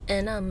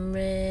And I'm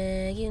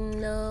ready, you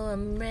know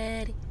I'm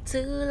ready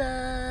to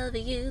love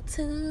you,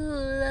 to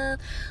love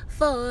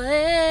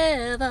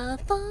forever,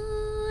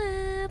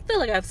 forever. I feel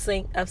like I've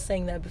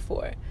sang that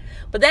before.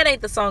 But that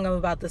ain't the song I'm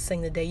about to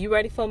sing today. You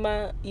ready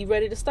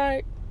to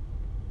start?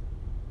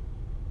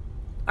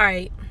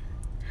 Alright.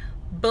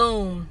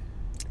 Boom.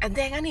 And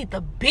dang, I need the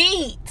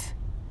beat.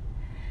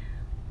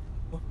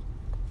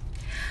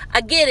 I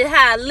get it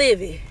how I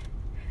live it.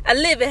 I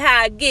live it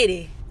how I get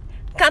it.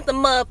 Count the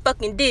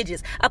motherfucking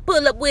digits. I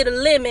pull up with a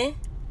lemon.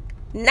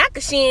 Not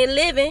cause she ain't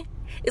living.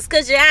 It's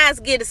cause your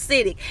eyes get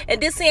acidic. And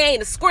this here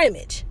ain't a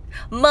scrimmage.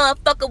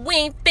 Motherfucker, we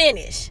ain't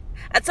finished.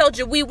 I told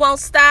you we won't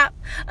stop.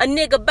 A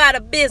nigga about a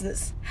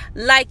business.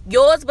 Like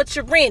yours, but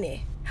you're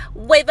renting.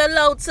 Wave a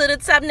low to the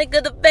top,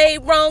 nigga, the bay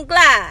wrong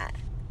glide.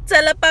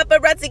 Tell a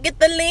paparazzi get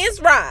the lens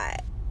right.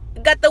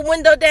 Got the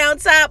window down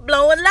top,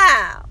 blowing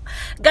loud.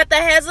 Got the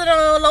hazard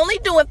on, only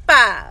doing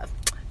 5.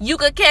 You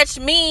could catch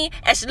me,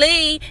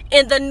 Ashley,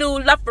 in the new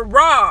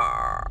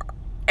LaFerrari.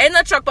 And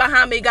the truck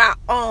behind me got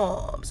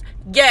arms.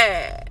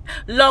 Yeah,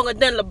 longer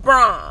than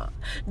LeBron.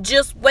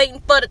 Just waiting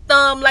for the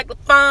thumb like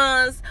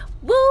LaFonz.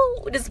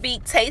 Woo, this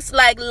beat tastes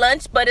like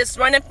lunch, but it's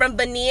running from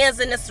veneers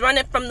and it's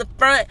running from the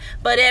front.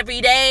 But every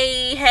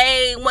day,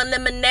 hey, one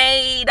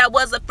lemonade. I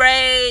was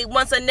afraid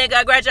once a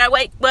nigga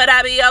graduate, but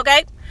I be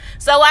okay.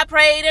 So I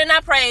prayed and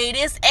I prayed.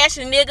 It's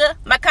Ashley, nigga.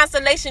 My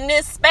constellation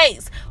is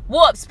space.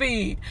 Warp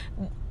speed.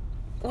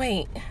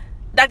 Wait,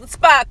 Dr.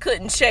 Spy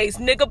couldn't chase,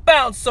 nigga,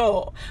 bounce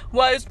all.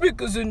 Why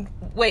speakers in,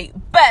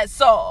 bass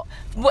all.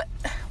 What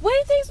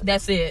things?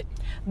 That's it.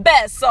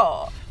 Bass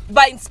all.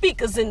 Biting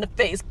speakers in the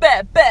face,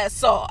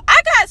 bass all.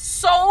 I got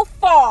so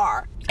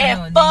far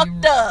and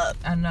fucked up.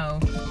 I know.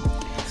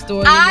 Story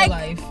of your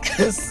life.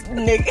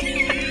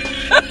 Nigga.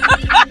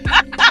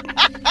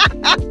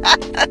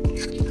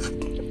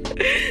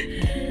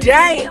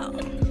 Damn.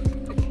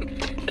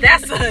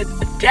 That's a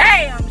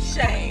damn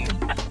shame.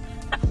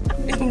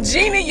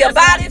 Gina, your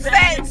body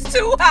fat's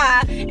too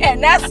high,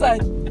 and that's a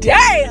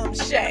damn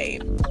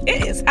shame.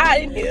 It is hot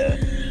in here.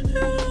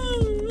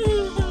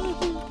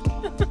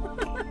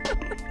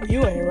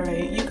 You ain't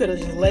right. You could have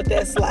just let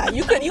that slide.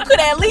 You could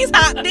at least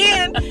hopped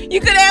in. You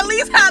could at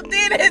least hopped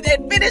in and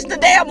finished the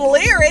damn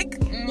lyric.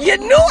 You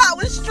knew I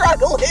was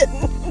struggling.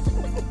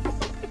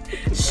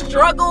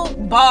 Struggle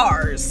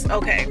bars.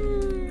 Okay.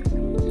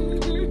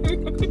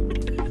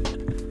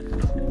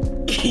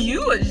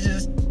 You was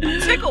just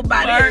tickled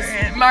by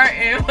this.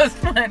 Martin was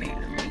funny.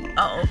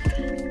 Oh.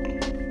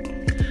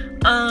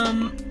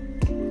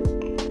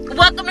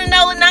 Welcome to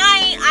Nola and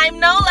Knight. I'm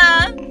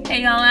Nola.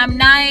 Hey y'all, I'm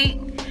Knight.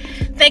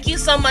 Thank you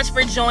so much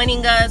for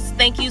joining us.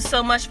 Thank you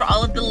so much for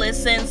all of the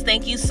listens.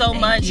 Thank you so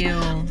much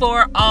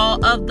for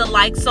all of the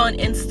likes on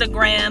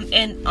Instagram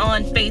and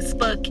on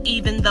Facebook,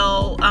 even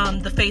though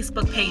the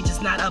Facebook page is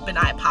not up, and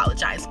I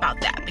apologize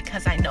about that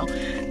because I know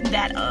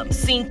that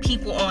seeing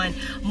people on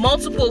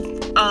multiple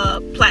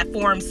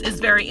platforms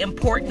is very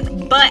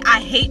important, but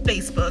I hate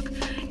Facebook,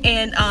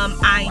 and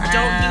I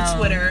don't do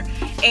Twitter,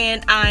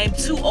 and I'm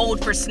too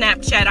old for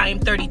Snapchat. I am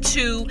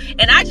 32,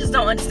 and I just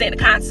don't understand the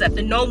concept,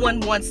 and no one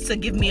wants to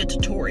give me a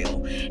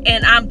tutorial,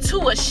 and I'm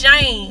too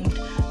ashamed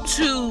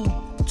to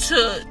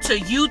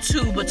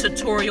YouTube a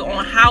tutorial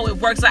on how it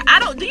works. Like,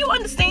 do you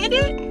understand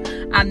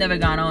it? I've never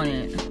gone on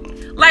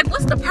it. Like,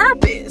 what's the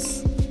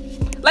purpose?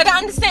 Like, I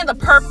understand the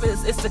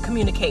purpose is to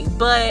communicate,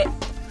 but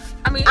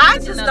I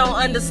just don't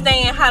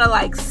understand how to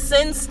like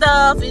send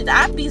stuff.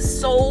 I'd be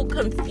so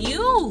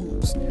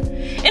confused.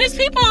 And it's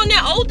people on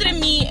there older than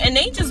me, and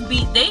they just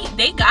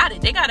they got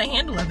it. They got a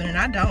handle of it, and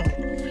I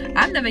don't.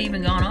 I've never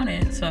even gone on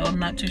it, so I'm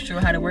not too sure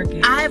how to work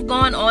it. I've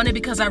gone on it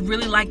because I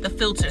really like the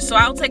filters. So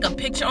I'll take a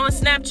picture on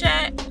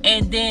Snapchat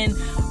and then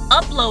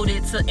upload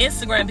it to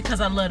Instagram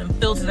because I love them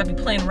filters. I be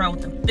playing around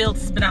with them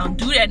filters, but I don't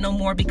do that no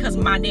more because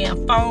my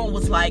damn phone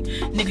was like,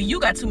 nigga, you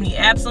got too many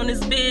apps on this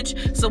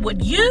bitch. So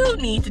what you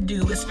need to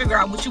do is figure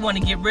out what you want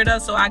to get rid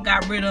of. So I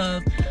got rid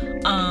of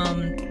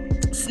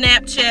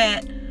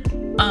Snapchat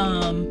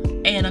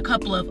and a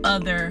couple of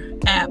other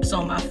apps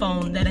on my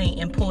phone that ain't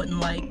important,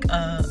 like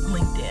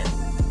LinkedIn.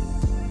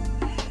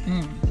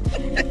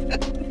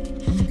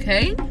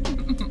 Okay.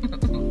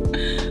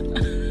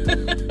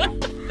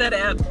 That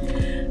app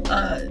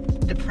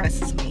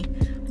depresses me.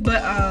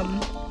 But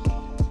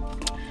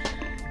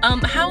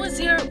how has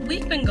your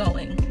week been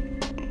going?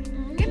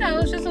 You know,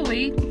 it's just a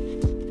week.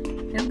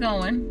 It's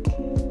going.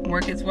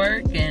 Work is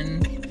work,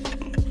 and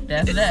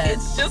that's that.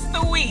 It's just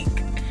a week.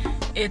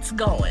 It's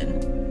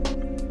going.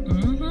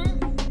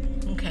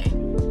 Okay.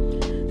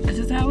 That's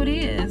just how it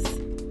is.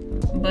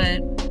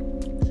 But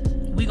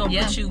we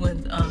gonna put you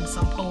in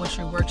some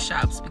poetry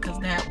workshops because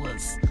that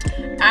was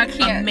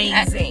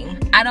amazing.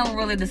 I don't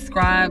really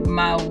describe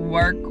my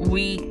work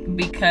week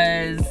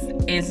because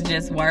it's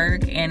just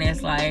work, and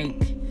it's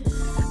like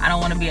I don't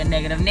want to be a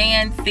negative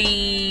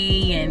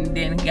Nancy, and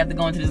then you have to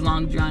go into this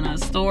long drawn out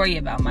story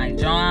about my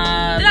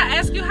job. Did I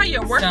ask you how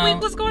your work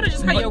week was going, or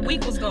just how your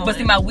week was going? But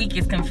see, my week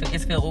is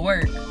filled with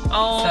work.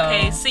 Oh,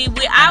 okay. See,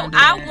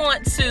 I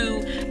want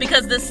to,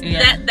 because that's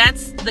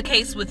the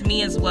case with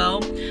me as well.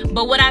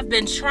 But what I've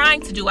been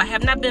trying to do, I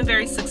have not been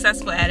very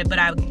successful at it, but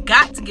I've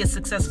got to get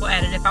successful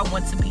at it if I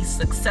want to be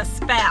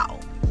successful.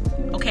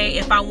 Okay,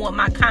 if I want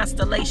my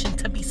constellation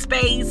to be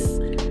space.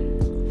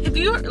 If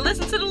you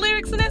listen to the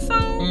lyrics in that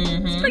song,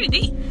 it's pretty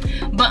deep.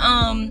 But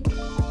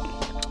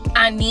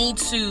I need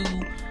to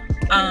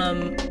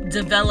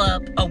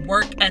develop a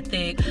work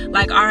ethic.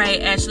 Like, all right,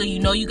 Ashley,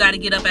 you got to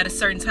get up at a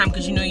certain time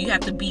because you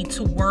have to be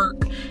to work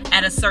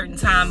at a certain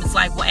time. It's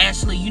like, well,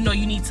 Ashley, you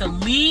need to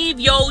leave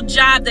your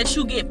job that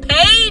you get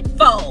paid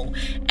for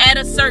at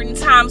a certain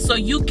time so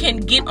you can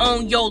get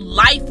on your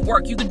life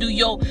work. You can do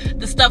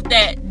the stuff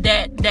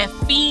that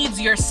feeds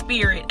your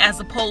spirit, as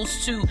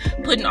opposed to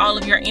putting all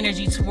of your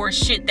energy towards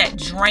shit that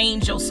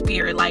drains your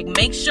spirit. Like,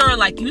 make sure,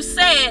 like you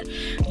said,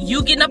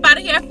 you getting up out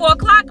of here at 4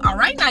 o'clock. All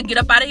right, now get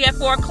up out of here at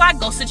 4 o'clock.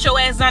 Go sit your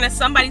ass down at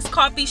somebody's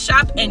coffee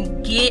shop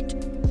and get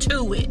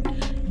to it.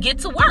 Get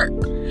to work.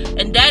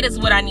 And that is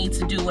what I need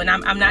to do. And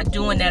I'm not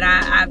doing that.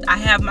 I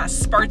have my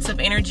spurts of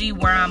energy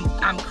where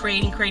I'm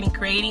creating.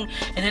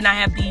 And then I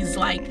have these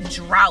like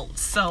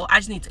droughts. So I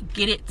just need to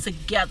get it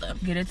together.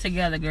 Get it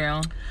together,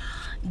 girl.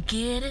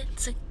 Get it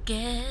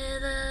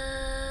together.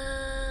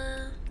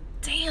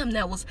 Damn,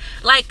 that was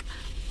like,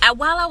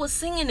 while I was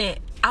singing it,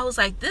 I was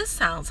like, this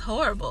sounds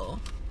horrible.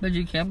 But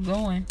you kept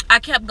going. I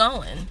kept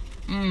going.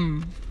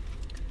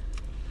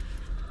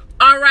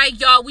 All right,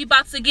 y'all, we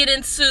about to get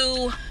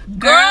into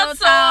girl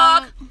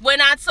talk.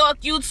 When I talk,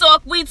 you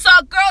talk, we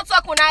talk. Girl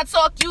talk. When I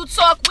talk, you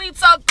talk, we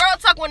talk. Girl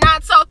talk. When I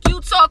talk, you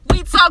talk,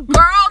 we talk.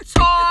 Girl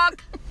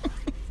talk.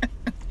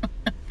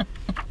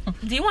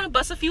 Do you want to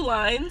bust a few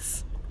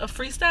lines of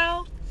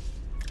freestyle?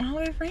 Oh,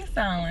 we're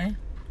freestyling.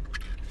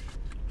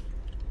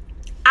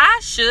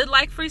 I should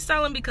like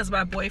freestyling because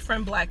my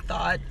boyfriend Black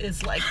Thought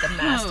is like the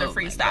master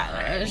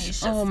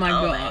freestyler. Oh my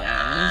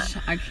gosh.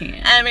 I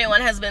can't.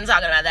 Everyone has been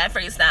talking about that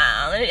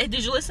freestyle.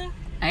 Did you listen?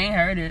 I ain't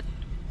heard it.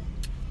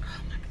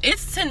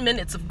 It's 10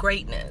 minutes of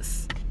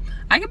greatness.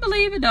 I can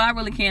believe it though. I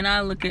really can.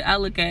 I look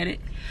at it.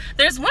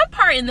 There's one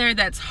part in there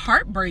that's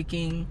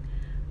heartbreaking.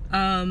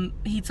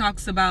 He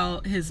talks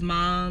about his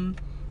mom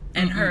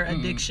and her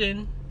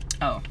addiction.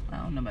 Oh, I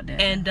don't know about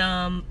that. And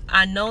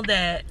I know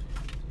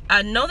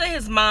that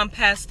his mom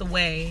passed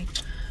away.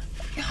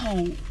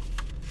 Yo.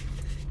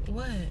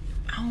 What?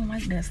 I don't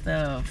like that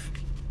stuff.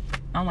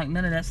 I don't like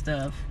none of that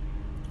stuff.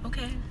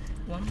 Okay.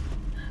 Well.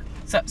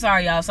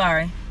 Sorry, y'all.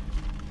 Sorry.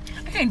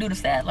 I can't do the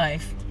sad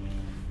life.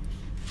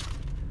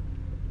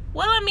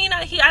 Well, I mean,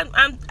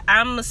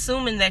 I'm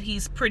assuming that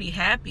he's pretty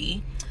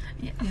happy.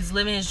 Yeah. He's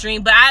living his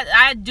dream. But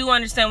I do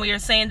understand what you're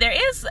saying. There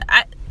is...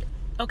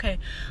 Okay.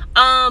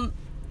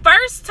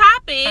 First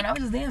topic... And I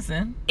was just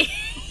dancing.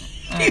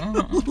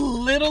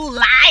 Little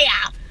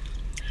liar.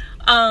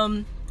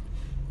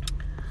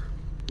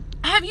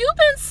 Have you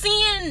been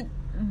seeing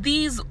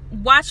these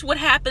Watch What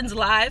Happens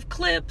Live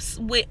clips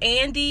with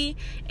Andy?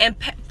 And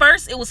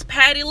first it was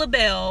Patti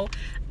LaBelle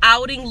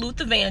outing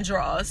Luther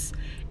Vandross,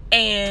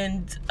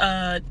 and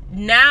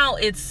now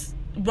it's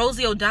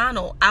Rosie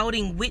O'Donnell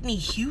outing Whitney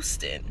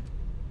Houston.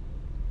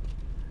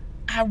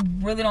 I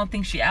really don't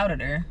think she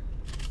outed her.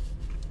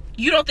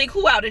 You don't think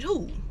who outed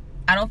who?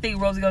 I don't think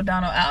Rosie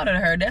O'Donnell outed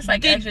her. That's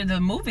like actually the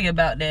movie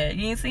about that.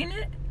 You ain't seen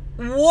it?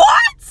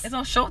 What? It's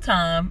on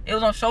Showtime. It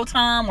was on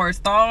Showtime or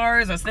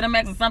Stars or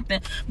Cinemax or something.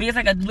 But it's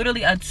like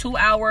literally a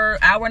 2-hour,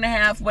 hour and a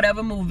half,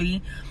 whatever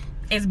movie.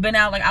 It's been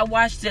out, like, I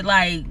watched it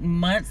like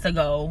months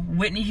ago.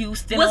 Whitney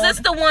Houston. Was this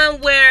the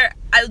one where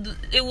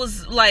it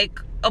was like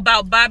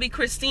about Bobby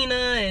Christina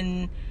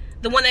and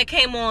the one that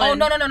came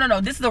on? Oh,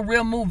 no. This is a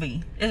real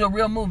movie. It's a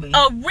real movie.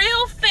 A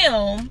real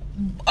film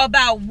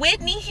about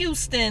Whitney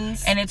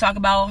Houston's and they talk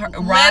about her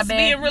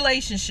lesbian Robin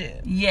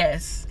relationship.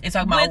 Yes. It's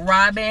talking about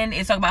Robin.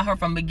 It's talking about her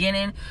from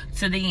beginning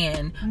to the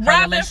end.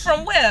 Robin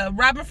from where?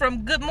 Robin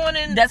from Good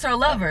Morning? That's her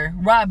lover.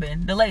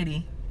 Robin, the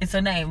lady. It's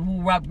her name,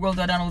 who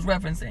Rosie O'Donnell was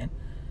referencing.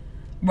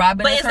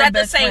 Robin is her best friend.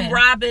 But is that the same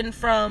Robin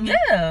from...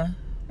 Yeah.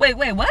 Wait,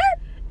 what?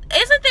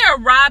 Isn't there a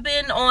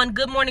Robin on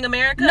Good Morning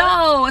America?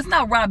 No, it's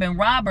not Robin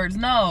Roberts,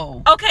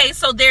 no. Okay,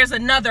 so there's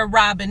another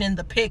Robin in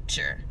the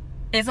picture.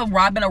 It's a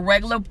Robin, a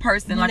regular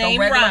person, like Named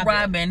a regular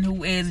Robin who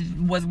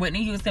was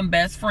Whitney Houston's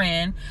best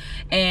friend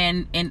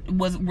and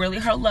was really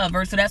her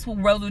lover. So that's what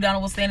Rosie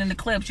O'Donnell was saying in the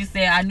clip. She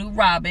said, I knew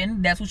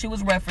Robin. That's what she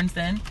was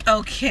referencing.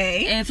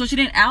 Okay. And so she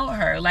didn't out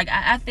her. Like,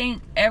 I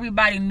think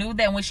everybody knew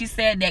that when she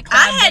said that.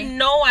 I had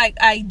no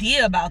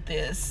idea about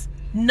this.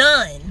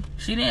 None.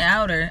 She didn't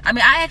out her. I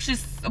mean,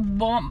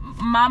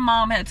 my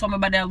mom had told me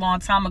about that a long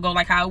time ago,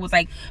 like how it was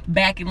like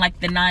back in like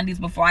the 90s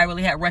before I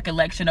really had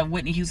recollection of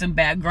Whitney Houston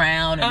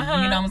background, and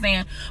you know what I'm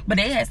saying. But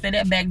they had said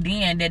that back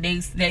then that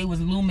it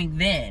was looming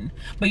then.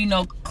 But you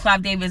know,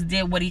 Clive Davis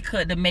did what he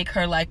could to make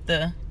her like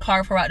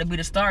carve her out to be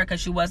the star because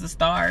she was a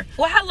star.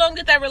 Well, how long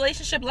did that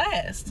relationship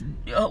last?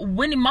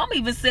 Whitney mom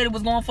even said it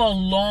was going for a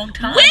long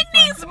time.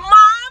 Whitney's mom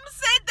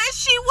said that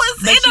she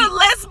was in a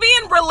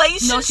lesbian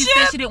relationship. No, she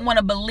said she didn't want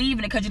to believe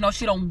in it because, you know,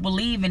 she don't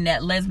believe in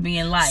that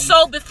lesbian life.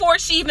 So before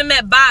she even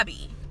met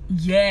Bobby.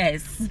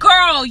 Yes.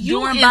 Girl, you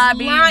During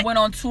Bobby went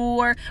on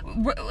tour.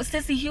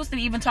 Sissy Houston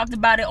even talked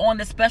about it on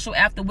the special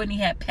after Whitney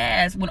had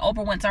passed. When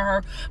Oprah went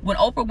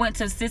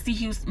to Sissy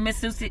Houston, Miss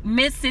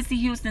Sissy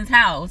Houston's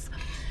house,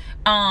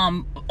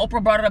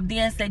 Oprah brought it up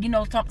there and said, you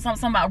know,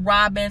 something about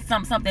Robin,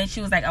 something.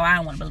 She was like, oh, I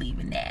don't want to believe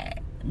in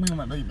that. We don't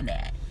want to believe in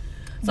that.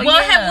 So,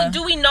 well,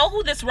 do we know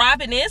who this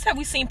Robin is? Have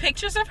we seen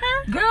pictures of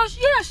her? Girl,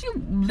 yeah, she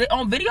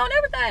on video and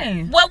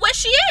everything. Well, where's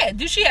she at?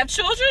 Does she have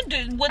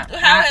children?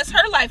 How has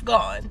her life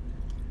gone?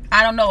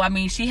 I don't know. I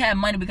mean, she had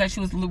money because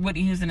she was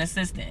Whitney Houston's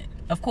assistant,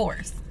 of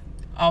course.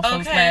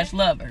 Also /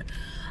 lover.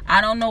 I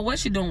don't know what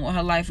she's doing with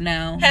her life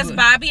now. Has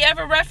Bobby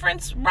ever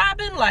referenced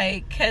Robin?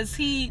 Like, has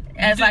he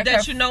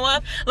that you know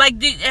of?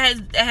 Like,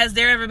 has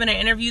there ever been an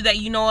interview that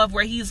you know of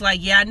where he's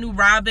like, yeah, I knew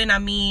Robin. I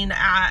mean,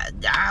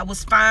 I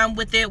was fine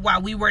with it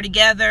while we were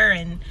together.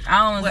 And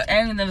I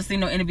ain't never seen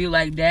no interview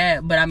like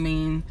that. But I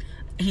mean,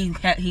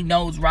 he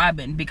knows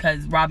Robin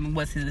because Robin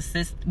was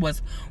his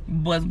was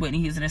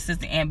Whitney Houston's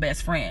assistant and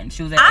best friend.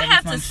 She was. I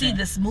have to see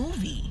this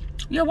movie.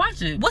 Yeah,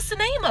 watch it. What's the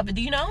name of it?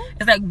 Do you know?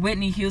 It's like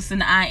Whitney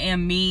Houston, I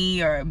Am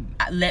Me, or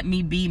Let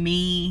Me Be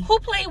Me. Who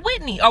played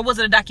Whitney? Or was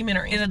it a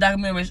documentary? It's a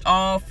documentary. It's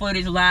all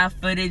footage, live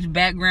footage,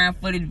 background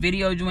footage,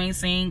 video you ain't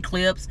seen,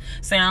 clips,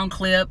 sound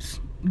clips,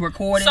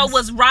 recordings. So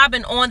was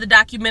Robin on the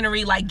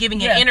documentary, like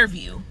giving an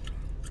interview?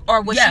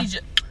 Or was she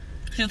just...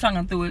 She was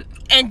talking through it.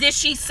 And did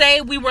she say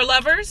we were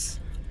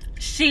lovers?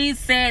 She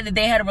said that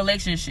they had a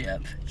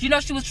relationship. You know,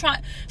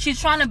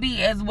 she's trying to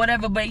be as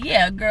whatever, but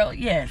yeah, girl,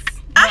 yes.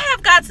 I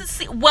have got to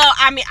see. Well,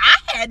 I mean, I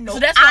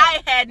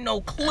had no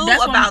clue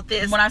about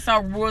this. When I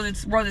saw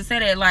Rosa say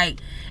that, like,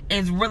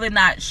 it's really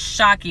not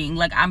shocking.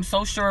 Like, I'm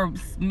so sure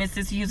Miss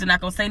Sissy Houston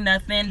not gonna say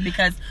nothing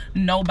because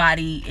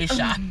nobody is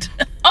shocked.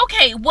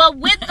 Okay, well,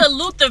 with the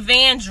Luther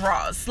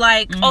Vandross,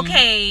 like,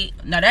 okay,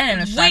 no, that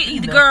ain't a shock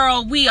either.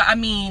 Girl, I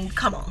mean,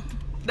 come on,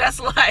 that's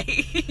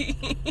like.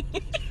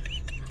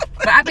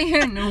 But I've been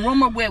hearing the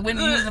rumor with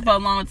Whitney Houston for a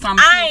long time.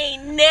 I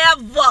ain't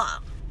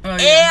never,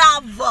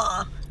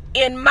 ever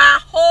in my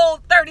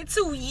whole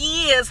 32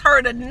 years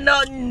heard of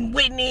nothing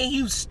Whitney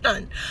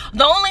Houston.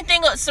 The only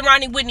thing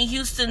surrounding Whitney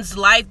Houston's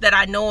life that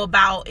I know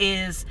about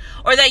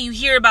or that you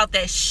hear about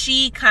that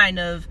she kind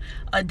of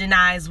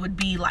denies would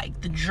be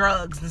like the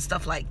drugs and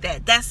stuff like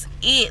that. That's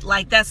it.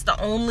 Like, that's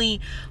the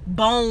only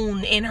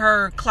bone in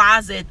her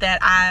closet that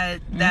I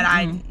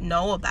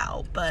know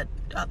about. But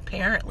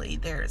apparently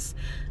there's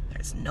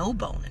no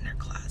bone in her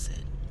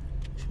closet.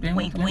 She's been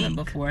with women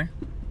before.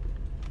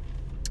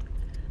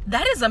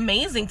 That is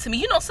amazing to me.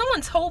 You know,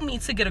 someone told me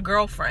to get a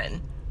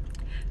girlfriend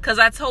because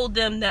I told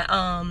them that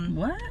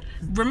what?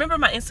 Remember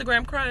my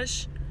Instagram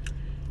crush?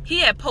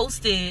 He had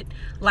posted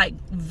like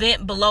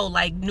vent below,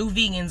 like, new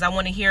vegans, I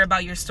want to hear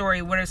about your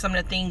story. What are some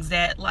of the things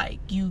that like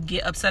you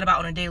get upset about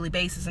on a daily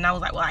basis? And I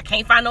was like, well, I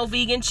can't find no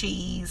vegan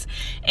cheese.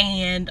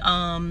 And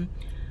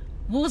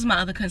what was my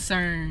other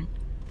concern?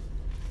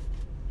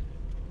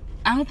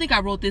 I don't think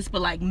I wrote this,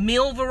 but like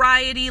meal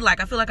variety.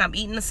 Like, I feel like I'm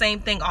eating the same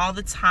thing all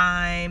the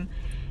time.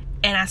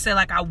 And I said,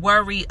 like, I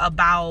worry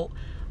about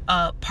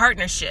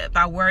partnership.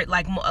 I worry,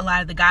 like, a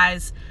lot of the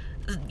guys,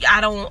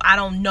 I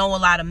don't know a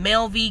lot of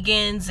male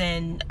vegans,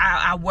 and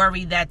I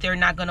worry that they're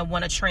not going to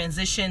want to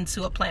transition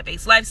to a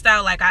plant-based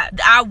lifestyle. Like,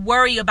 I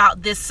worry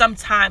about this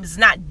sometimes,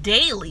 not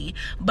daily,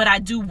 but I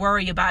do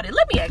worry about it.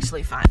 Let me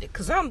actually find it,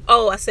 because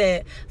I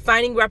said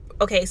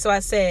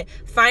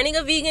finding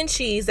a vegan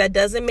cheese that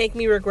doesn't make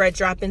me regret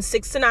dropping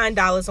 $6 to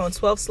 $9 on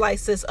 12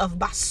 slices of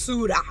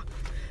basura.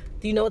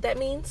 Do you know what that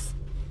means?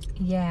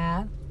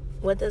 Yeah.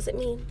 What does it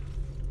mean?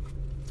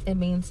 It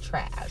means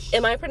trash.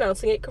 Am I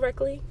pronouncing it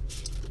correctly?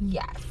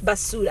 Yes.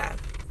 Basura.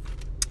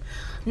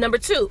 Number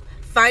 2,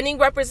 finding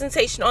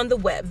representation on the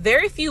web.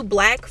 Very few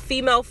black,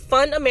 female,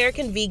 fun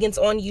American vegans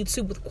on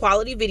YouTube with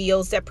quality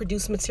videos that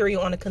produce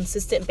material on a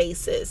consistent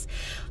basis.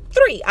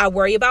 3, I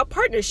worry about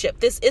partnership.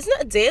 This isn't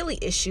a daily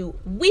issue,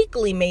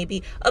 weekly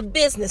maybe, a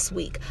business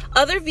week.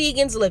 Other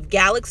vegans live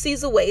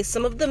galaxies away.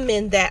 Some of the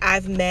men that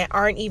I've met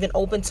aren't even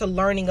open to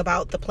learning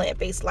about the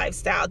plant-based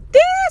lifestyle.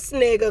 This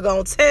nigga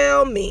gonna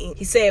tell me.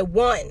 He said,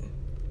 1,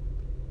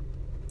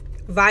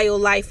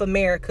 Violife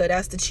America.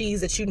 That's the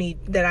cheese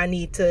that I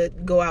need to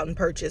go out and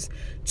purchase.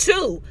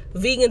 2,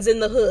 Vegans in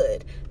the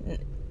Hood.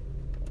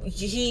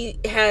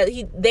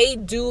 They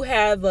do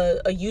have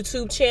a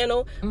YouTube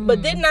channel,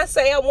 but didn't I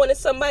say I wanted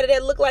somebody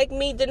that looked like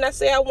me? Didn't I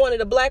say I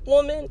wanted a black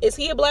woman? Is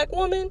he a black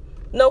woman?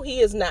 No, he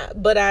is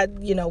not, but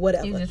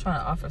whatever. He's just trying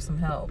to offer some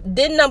help.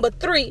 Then number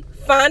 3,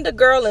 find a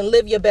girl and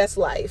live your best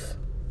life.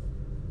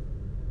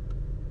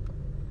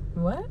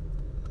 What?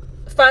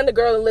 Find a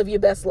girl and live your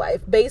best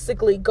life.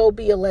 Basically, go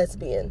be a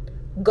lesbian.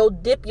 Go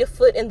dip your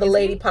foot in the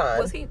lady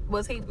pond.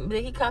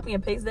 Did he copy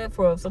and paste that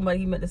for somebody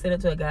he meant to send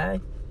it to a guy?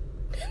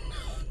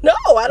 No,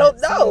 I don't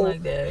know. Something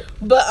like that.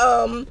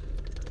 But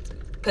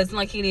because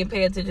like he didn't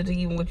pay attention to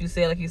even what you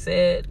said. Like you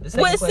said, the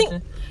second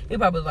question, he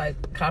probably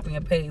like copy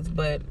and paste.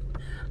 But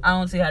I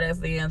don't see how that's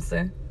the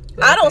answer.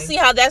 But I don't see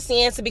how that's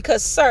the answer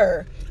because,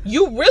 sir,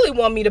 you really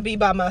want me to be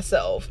by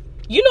myself.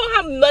 You know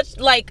how much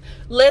like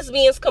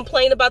lesbians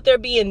complain about there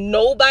being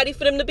nobody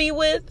for them to be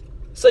with?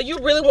 So you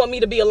really want me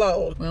to be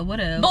alone? Well, what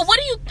else? But what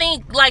do you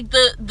think, like,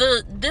 this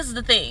is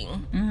the thing.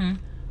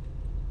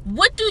 Mm-hmm.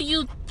 What do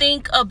you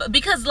think of,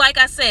 because like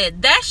I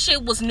said, that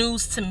shit was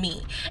news to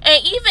me.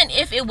 And even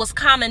if it was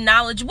common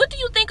knowledge, what do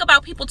you think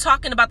about people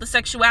talking about the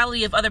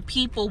sexuality of other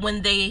people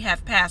when they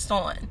have passed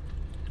on?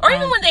 Or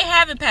even when they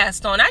haven't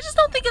passed on? I just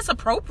don't think it's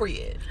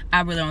appropriate.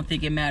 I really don't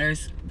think it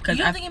matters. You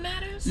don't think it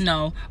matters?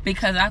 No,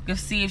 because I could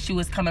see if she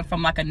was coming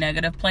from like a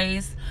negative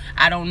place.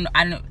 I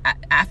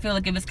feel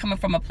like if it's coming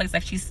from a place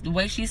like the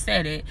way she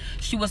said it,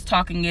 she was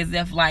talking as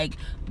if like,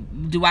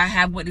 do I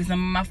have witnesses on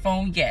my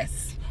phone?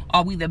 Yes.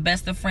 Are we the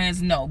best of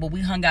friends? No. But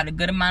we hung out a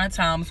good amount of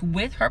times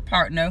with her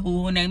partner,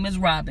 who her name is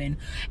Robin.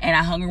 And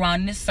I hung around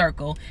in this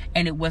circle.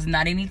 And it was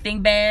not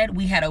anything bad.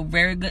 We had a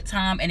very good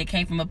time. And it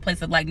came from a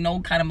place of like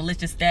no kind of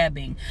malicious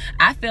stabbing.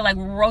 I feel like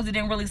Rosie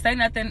didn't really say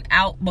nothing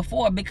out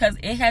before because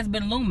it has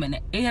been looming.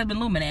 It has been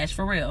looming, Ash,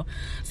 for real.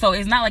 So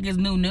it's not like it's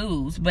new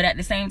news. But at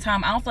the same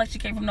time, I don't feel like she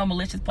came from no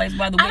malicious place,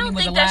 whether Whitney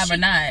was alive or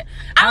not.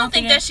 I don't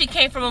think that she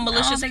came from a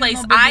malicious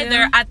place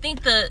either. I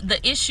think the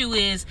issue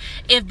is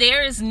if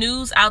there is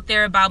news out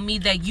there about me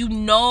that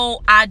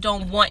I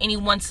don't want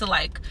anyone to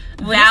like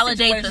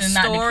validate the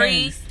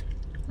story.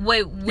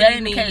 Wait, that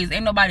ain't the case.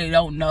 Ain't nobody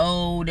don't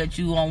know that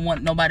you don't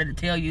want nobody to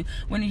tell you.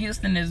 Whitney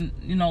Houston is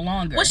no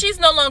longer. Well, she's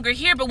no longer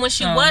here, but when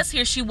she was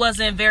here, she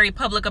wasn't very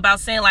public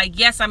about saying like,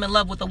 yes, I'm in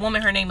love with a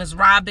woman. Her name is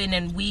Robin,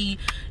 and we,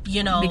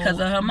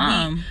 because of her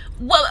mom.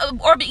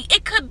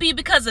 It could be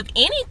because of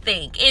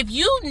anything. If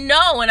you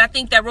know, and I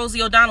think that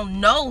Rosie O'Donnell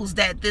knows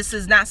that this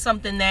is not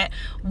something that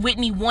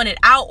Whitney wanted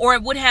out, or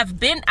it would have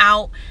been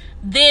out,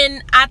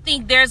 then I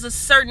think there's a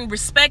certain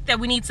respect that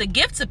we need to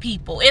give to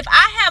people. If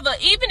I have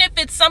even if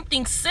it's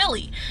something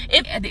silly,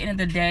 at the end of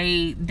the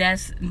day,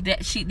 there's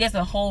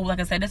a whole,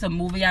 like I said, there's a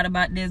movie out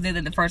about this. This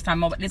isn't the first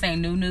time over. This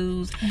ain't new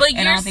news. But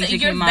you're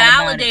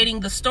validating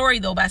the story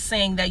though by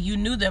saying that you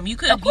knew them. You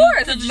could, of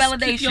course, it's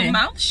validation. Keep your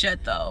mouth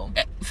shut though.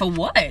 For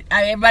what?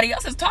 Everybody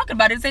else is talking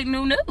about it. This ain't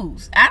new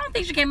news. I don't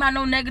think she came out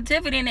no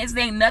negativity, and this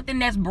ain't nothing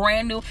that's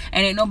brand new,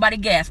 and ain't nobody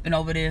gasping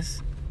over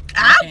this.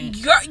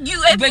 You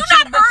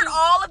not heard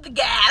all of the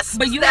gas,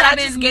 but you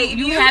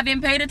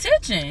haven't paid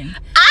attention.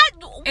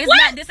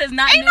 This is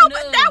not new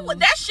news.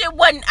 That shit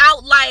wasn't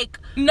out like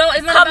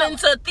it's not coming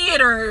to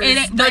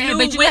theaters. But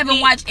you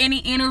haven't watched any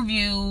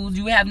interviews.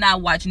 You have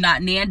not watched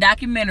not near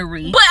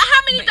documentary. But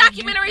how many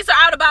documentaries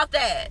are out about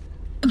that?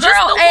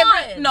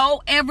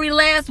 Every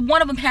last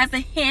one of them has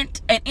an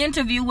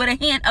interview with a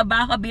hint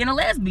about her being a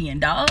lesbian,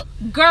 dog.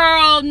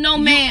 Girl, no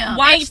ma'am.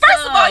 First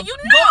of all,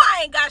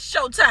 I ain't got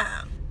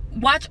Showtime.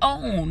 Watch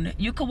OWN.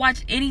 You could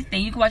watch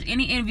anything. You can watch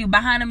any interview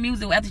behind the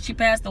music after she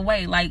passed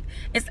away. Like,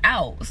 it's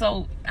out.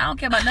 So I don't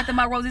care about nothing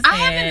about Rosie said. I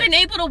haven't been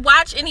able to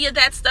watch any of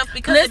that stuff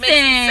because it makes me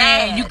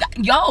sad.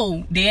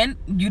 Then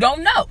you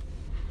don't know.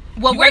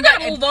 Well, we're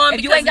gonna move on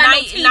because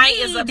Night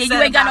is upset. Then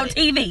you ain't got no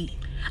TV.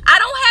 I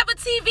don't have a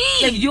TV.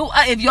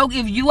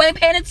 If you ain't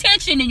paying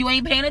attention, then you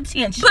ain't paying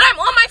attention. But I'm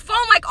on my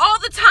phone like all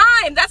the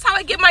time. That's how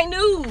I get my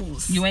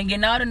news. You ain't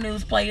getting all the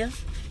news, players.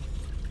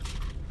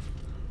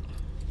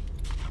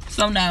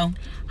 So no.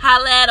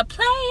 Holla at a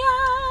player.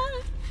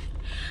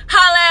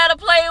 Holla at a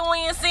player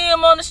when you see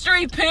him on the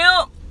street,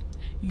 pimp.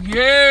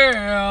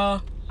 Yeah.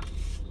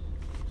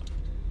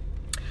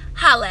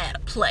 Holla at a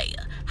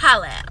player.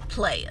 Holla at a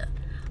player.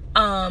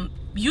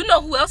 You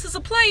know who else is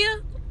a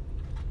player?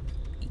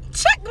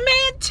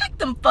 Check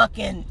them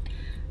fucking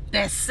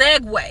that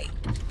segue.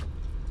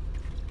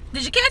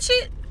 Did you catch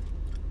it?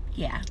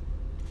 Yeah.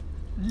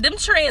 Them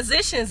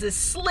transitions is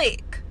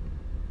slick.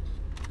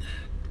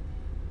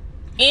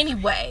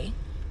 Anyway,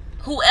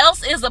 who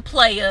else is a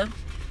player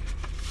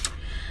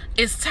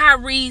is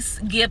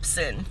Tyrese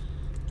Gibson.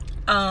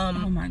 Oh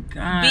my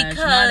gosh,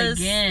 because not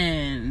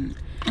again.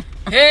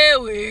 Here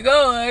we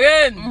go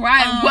again.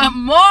 Right, what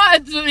more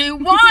do you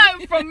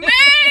want from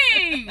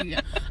me?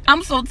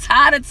 I'm so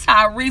tired of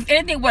Tyrese.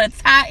 Anything with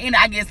a tie in,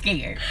 I get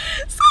scared.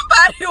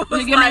 Somebody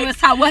was your name is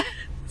Ty what?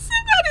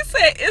 Somebody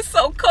said, it's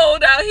so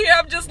cold out here.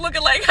 I'm just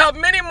looking like, how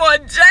many more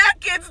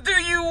jackets do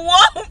you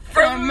want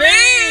from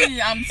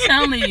me? I'm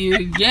telling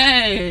you,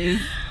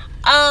 yes.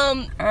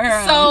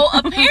 So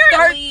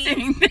apparently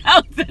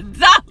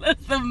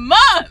 $13,000 a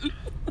month.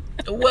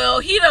 Well,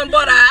 he done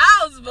bought a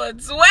house for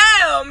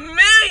 $12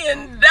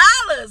 million.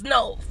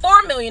 No,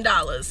 $4 million.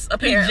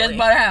 Apparently, he just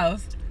bought a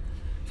house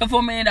for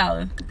 $4 million.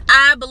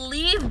 I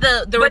believe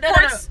the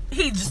reports.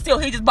 He just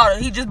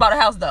bought a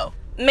house though.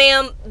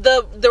 Ma'am,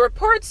 the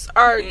reports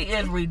are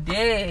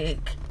ridiculous.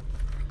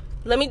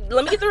 Let me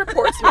get the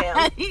reports,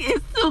 ma'am.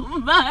 It's too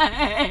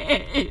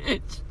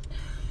much.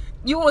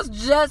 You was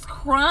just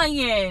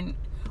crying,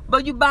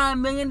 but you buying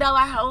 $1 million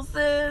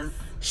houses?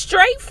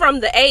 Straight from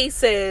the A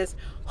says,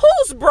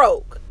 who's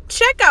broke?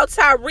 Check out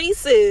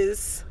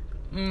Tyrese's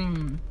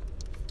 $4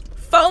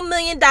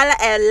 million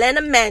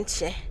Atlanta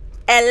mansion.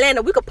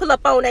 Atlanta, we could pull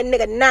up on that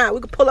nigga now. We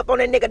could pull up on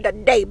that nigga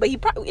today. But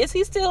is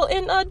he still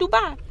in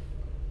Dubai?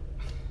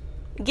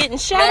 Getting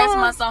shot. Last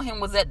time I saw him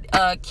was at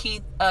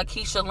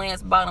Keisha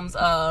Lance Bottom's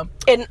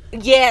and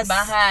yes,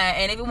 behind,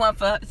 and everyone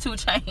for 2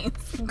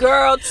 Chains.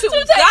 Girl, 2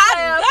 Chains.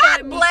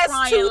 God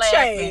bless 2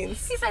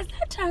 Chains. He says,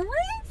 that Tyrese?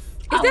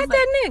 Is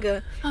that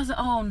nigga? I was like,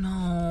 oh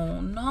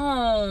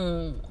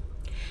no.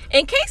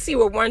 In case you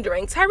were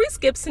wondering, Tyrese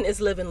Gibson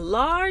is living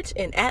large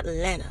in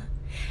Atlanta.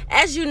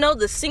 As you know,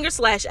 the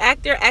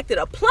singer/actor acted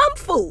a plumb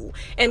fool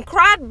and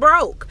cried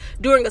broke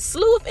during a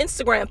slew of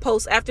Instagram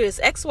posts after his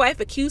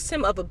ex-wife accused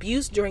him of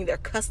abuse during their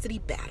custody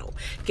battle.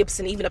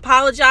 Gibson even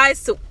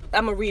apologized to...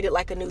 I'm going to read it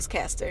like a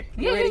newscaster.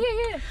 Yeah.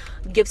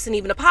 Gibson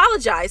even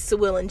apologized to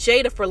Will and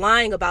Jada for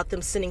lying about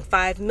them sending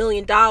 $5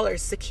 million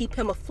to keep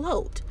him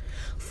afloat.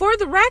 For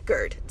the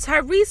record,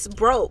 Tyrese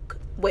broke...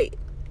 Wait.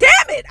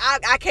 Damn it!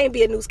 I can't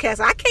be a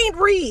newscaster. I can't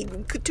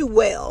read too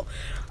well.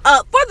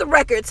 For the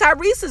record,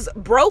 Tyrese's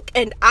broke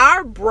and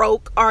our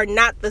broke are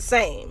not the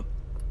same.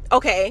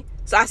 Okay,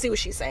 so I see what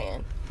she's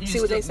saying. See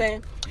what they're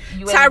saying?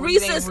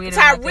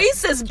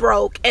 Tyrese's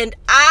broke and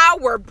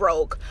our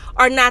broke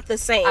are not the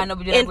same. I know,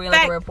 but you didn't read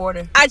like a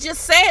reporter. I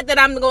just said that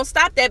I'm going to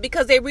stop that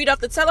because they read off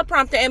the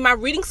teleprompter and my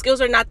reading skills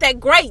are not that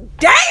great.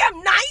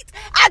 Damn, Knight!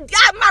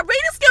 My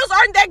reading skills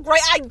aren't that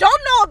great. I don't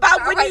know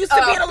about when you used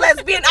to being a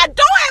lesbian. I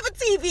don't have a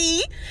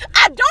TV.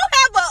 I don't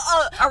have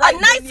a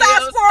nice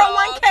size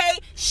 401k.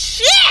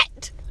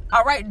 Shit!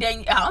 All right,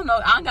 Danielle. I don't know.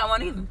 I don't got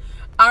one either.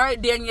 All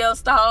right, Danielle,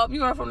 stop.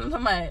 You went from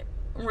somebody.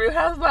 Real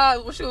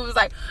Housewives, when she was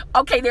like,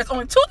 okay, there's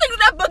only 2 things in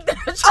that book that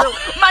are true.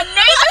 My name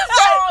is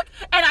wrong,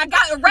 and I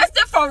got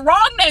arrested for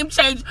wrong name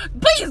change.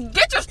 Please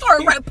get your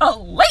story right.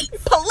 Police.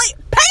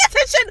 Pay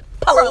attention.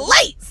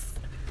 Police.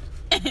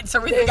 And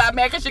Tyrese got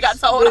mad because she got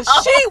told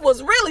off. She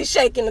was really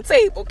shaking the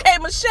table. Okay,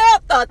 Michelle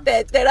thought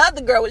that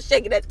other girl was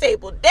shaking that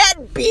table. That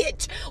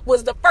bitch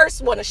was the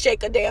first one to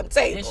shake a damn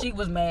table. And she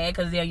was mad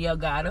because Danielle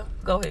got her.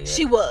 Go ahead.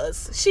 She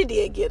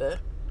did get her.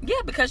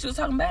 Yeah, because she was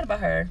talking bad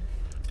about her.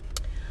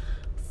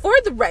 For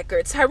the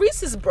record,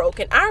 Tyrese's broke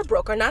and our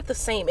broke are not the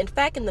same. In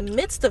fact, in the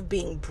midst of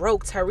being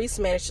broke, Tyrese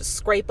managed to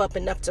scrape up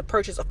enough to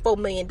purchase a $4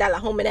 million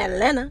home in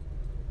Atlanta.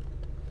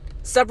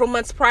 Several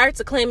months prior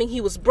to claiming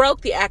he was broke,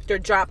 the actor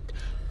dropped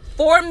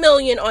 $4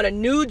 million on a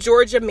new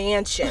Georgia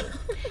mansion.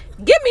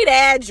 Give me the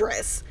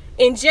address.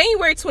 In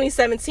January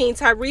 2017,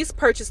 Tyrese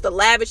purchased a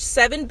lavish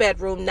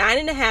 7-bedroom,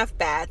 9.5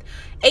 bath,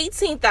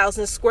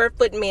 18,000 square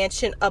foot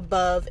mansion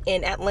above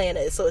in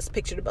Atlanta. So it's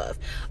pictured above.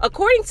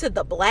 According to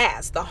The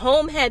Blast, the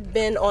home had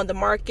been on the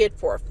market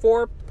for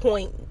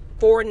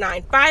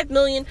 $4.495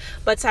 million,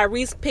 but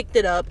Tyrese picked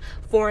it up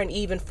for an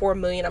even $4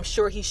 million. I'm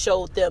sure he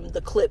showed them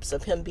the clips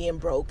of him being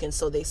broke, and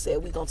so they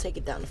said, we're gonna take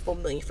it down to $4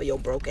 million for your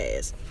broke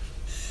ass.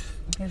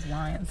 His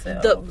lying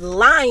self. The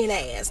lying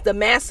ass, the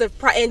massive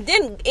and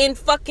then in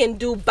fucking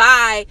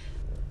Dubai,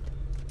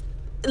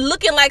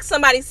 looking like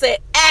somebody said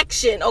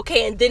action,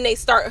 okay, and then they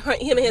start,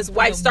 him and his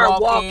wife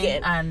start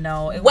walking. I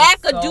know.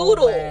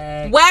 Whack-a-doodle.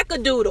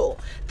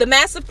 The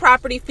massive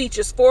property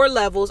features 4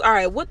 levels. All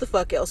right, what the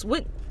fuck else?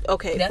 For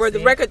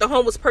the record, the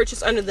home was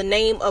purchased under the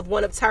name of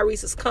one of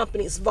Tyrese's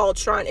companies,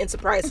 Voltron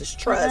Enterprises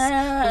Trust.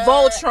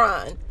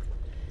 Voltron.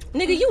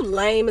 Nigga, you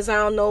lame as I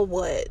don't know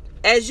what.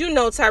 As you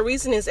know,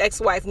 Tyrese and his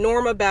ex-wife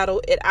Norma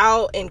battled it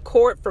out in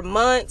court for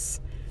months.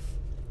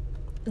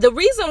 The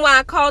reason why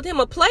I called him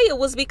a player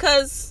was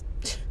because,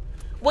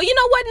 well, you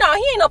know what? No,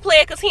 he ain't no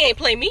player because he ain't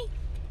play me.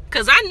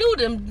 Because I knew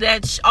them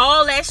that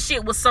all that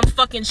shit was some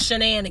fucking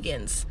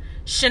shenanigans.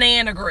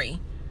 Shenanigans.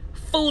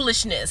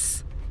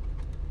 Foolishness.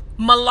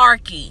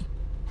 Malarkey.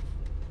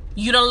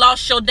 You done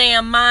lost your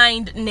damn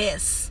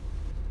mindness.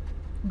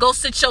 Go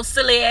sit your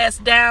silly ass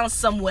down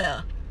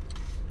somewhere.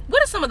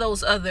 What are some of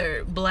those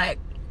other black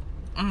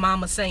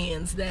mama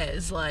sayings that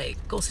is like,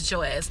 go sit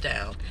your ass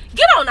down?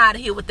 Get on out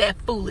of here with that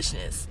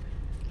foolishness.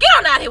 Get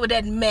on out of here with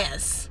that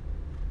mess.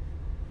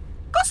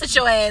 Go sit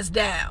your ass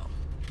down.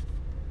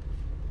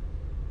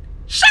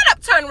 Shut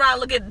up, turn around,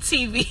 look at the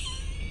TV.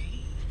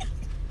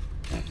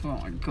 Oh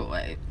my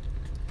God.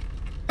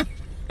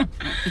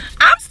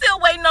 I'm still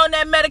waiting on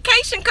that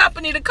medication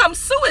company to come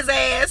sue his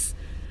ass.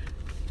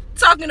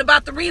 Talking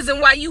about the reason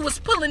why you was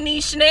pulling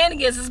these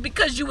shenanigans is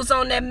because you was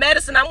on that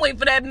medicine. I'm waiting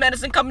for that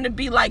medicine company to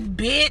be like,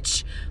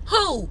 bitch,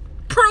 who?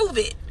 Prove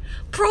it.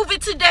 Prove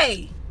it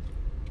today.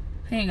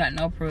 He ain't got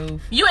no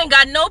proof. You ain't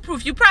got no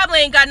proof. You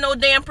probably ain't got no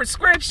damn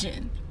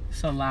prescription.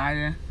 It's a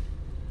liar.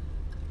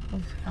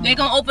 They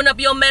gonna open up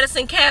your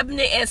medicine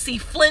cabinet and see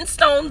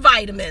Flintstone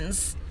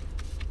vitamins.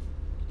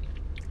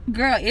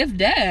 Girl, if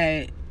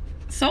that,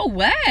 so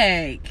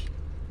whack.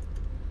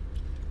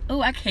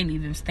 Oh, I can't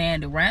even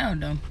stand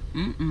around them.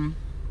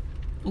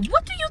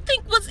 What do you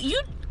think was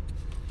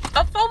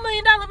a $4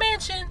 million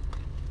mansion?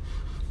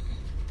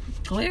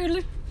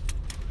 Clearly.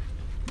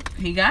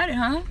 He got it,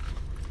 huh?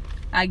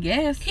 I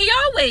guess. He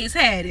always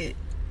had it.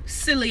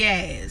 Silly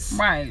ass.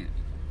 Right.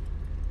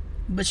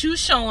 But you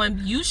showing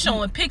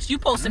pictures. You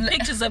posting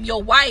pictures of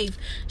your wife.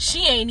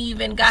 She ain't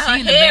even got her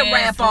She in hair the bed,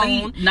 wrap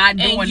sleep, on. not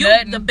doing and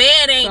nothing. The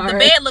bed Sorry. the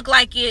bed look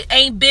like it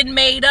ain't been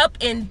made up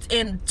in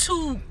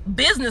 2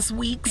 business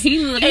weeks.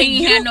 He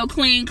ain't had no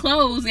clean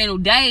clothes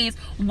in days.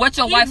 What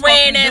your wife supposed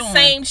to wearing be that doing?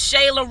 same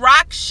Shayla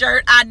Rock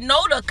shirt. I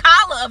know the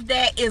collar of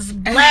that is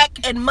black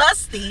and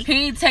musty.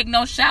 He ain't take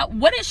no shot.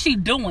 What is she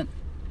doing?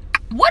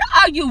 What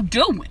are you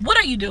doing? What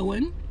are you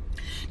doing?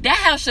 That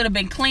house should have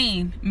been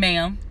clean,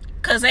 ma'am.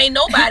 Cause ain't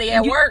nobody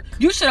at work.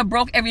 You should have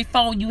broke every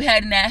phone you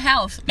had in that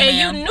house, And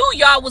ma'am. you knew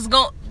y'all was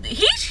going.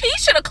 He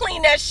should have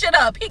cleaned that shit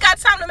up. He got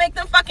time to make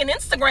them fucking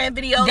Instagram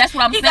videos. That's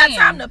what I'm saying. saying. He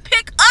got time to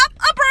pick up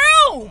a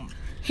broom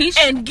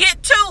and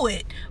get to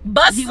it.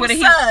 Bust some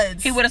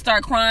suds. He would have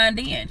started crying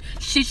then.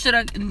 She should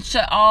have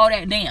shut all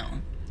that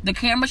down. The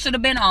camera should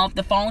have been off.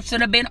 The phone should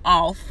have been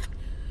off.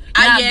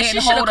 Yeah, she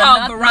should have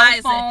called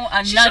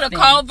Verizon. She should have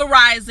called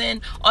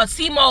Verizon or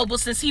T-Mobile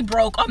since he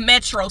broke, or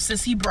Metro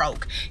since he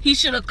broke. She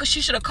should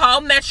have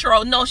called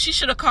Metro. No, she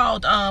should have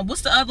called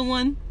what's the other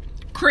one?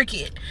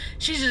 Cricket.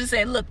 She should have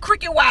said, "Look,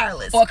 Cricket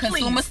Wireless or please.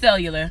 Consumer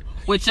Cellular,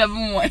 whichever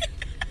one."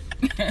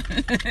 Consumer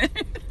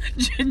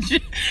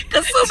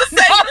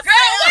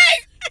Cellular.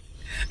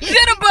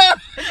 Jitterbug.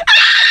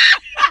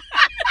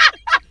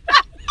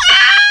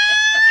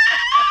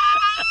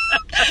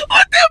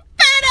 What them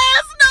fat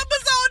ass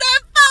numbers on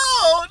that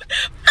phone?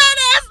 Fat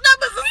ass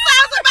numbers the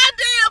size of my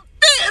damn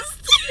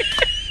fist.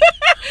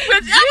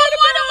 Whichever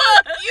one of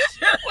us.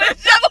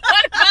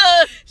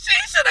 She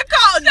should have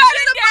called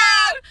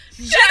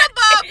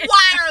Jitterbug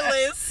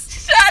Wireless. She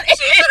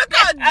should have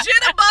called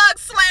Jitterbug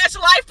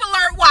 / Life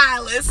Alert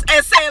Wireless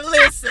and said,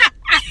 "Listen,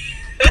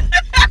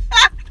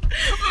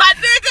 my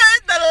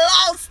nigga done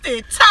lost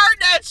it. Turn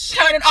that shit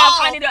Turn it off.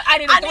 I need a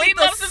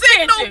 3-month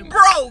suspension. Signal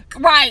broke.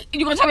 Right.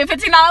 You gonna charge me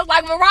 $15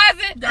 like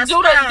Verizon? That's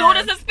do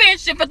fine. the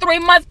suspension for 3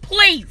 months,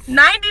 please.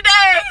 90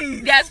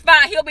 days. That's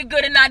fine. He'll be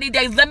good in 90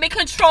 days. Let me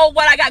control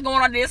what I got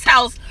going on in this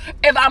house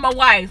if I'm a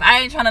wife.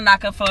 I ain't trying to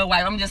knock her for a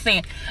wife. I'm just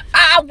saying,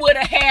 I would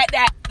have had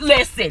that.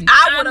 Listen.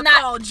 I would have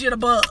called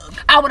Jitterbug.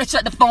 I would have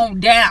shut the phone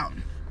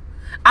down.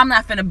 I'm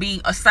not finna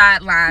be a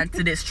sideline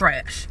to this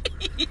trash.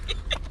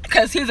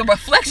 Because he's a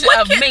reflection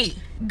of me.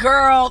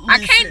 Girl,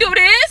 listen. I can't do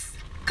this.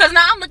 Because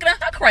now I'm looking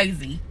at her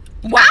crazy.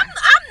 Why?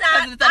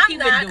 I'm not.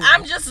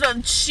 I'm just a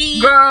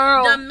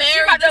Girl, done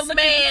married this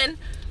man.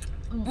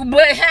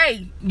 But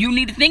hey, you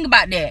need to think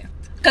about that.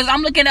 Because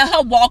I'm looking at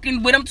her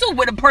walking with him too,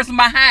 with a person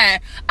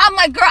behind. I'm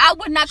like, girl, I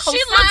would not co-sign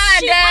that.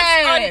 She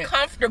looks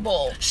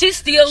uncomfortable. She's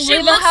still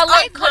living her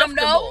life with him,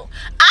 though.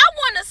 I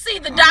want to see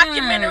the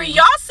documentary.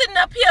 Y'all sitting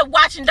up here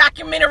watching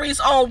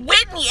documentaries on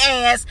Whitney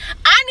ass.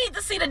 I need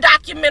to see the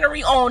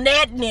documentary on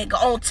that nigga,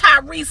 on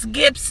Tyrese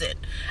Gibson.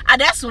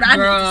 That's what I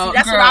need to see.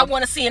 That's what I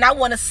want to see, and I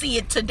want to see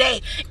it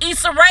today.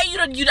 Issa Rae,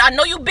 I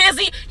know you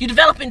busy. You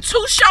developing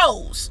 2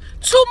 shows.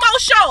 2 more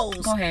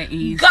shows. Go ahead,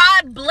 Eve.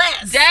 God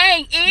bless.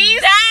 Dang,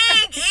 Eve.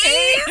 Dang,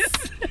 Eve.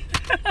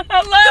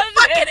 I love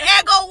fucking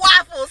Eggo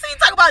waffles. He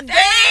talking about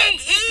dang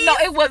Eve. No,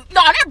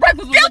 that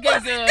breakfast was looking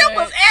good. That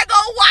was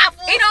Eggo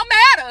waffles. It don't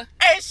matter.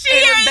 And she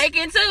was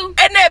bacon too.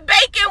 And that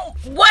bacon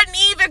wasn't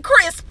even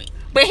crispy.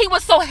 But he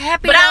was so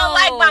happy. But I don't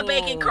like my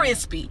bacon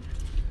crispy.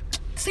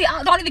 See,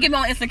 don't even get me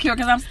on insecure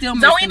because I'm still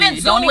Don't missing even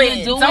it. do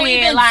it. Don't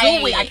even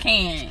do it. I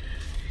can't.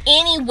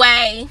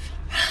 Anyway.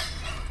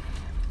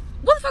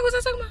 What the fuck was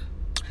I talking about?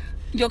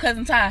 Your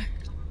cousin Ty.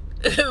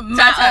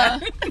 Ty.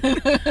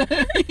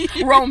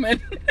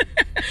 Roman.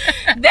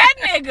 That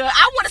nigga.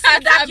 I want to see a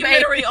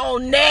documentary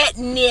on that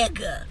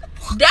nigga.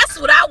 That's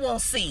what I want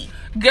to see.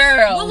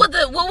 Girl. What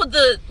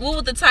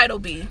would the title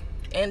be?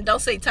 And don't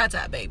say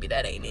Tata baby.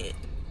 That ain't it.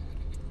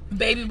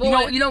 Baby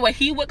boy. You know what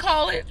he would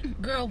call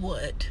it? Girl,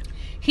 what?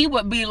 He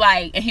would be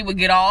like, and he would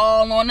get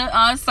all on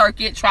the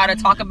circuit, try to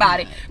talk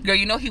about it. Girl,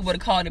 you know he would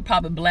have called it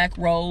probably Black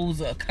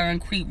Rose or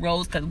Concrete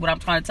Rose. Because what I'm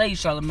trying to tell you,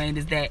 Charlamagne,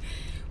 is that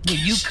where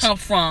you come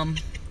from,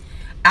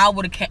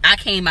 I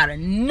came out of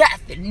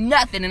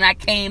nothing, and I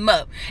came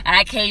up, and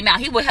I came out.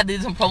 He would have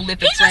this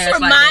prolific. He just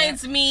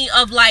reminds me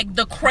of like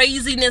the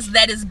craziness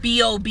that is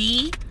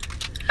B.O.B.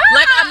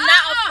 Like I'm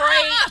not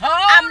afraid.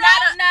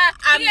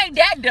 He ain't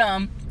that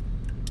dumb.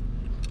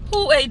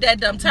 Who ain't that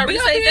dumb?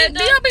 Tyrese ain't that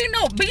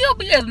dumb?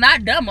 B.O.B. is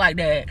not dumb like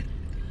that.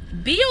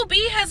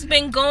 B.O.B. has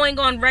been going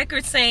on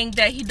record saying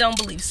that he don't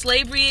believe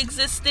slavery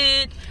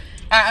existed.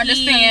 I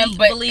understand,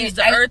 but believes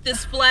the earth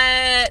is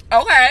flat.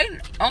 Okay.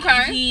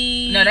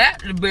 Now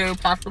that is very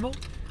possible.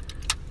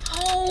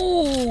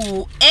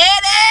 Oh,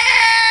 edit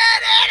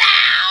it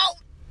out.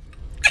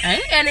 I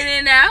ain't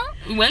editing it out.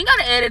 We ain't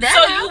gotta edit that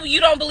out. So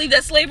you don't believe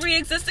that slavery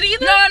existed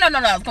either?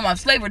 No. Come on,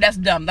 slavery, that's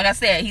dumb. Like I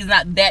said, he's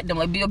not that dumb.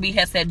 Like B.O.B.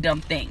 has said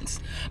dumb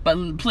things.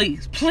 But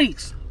please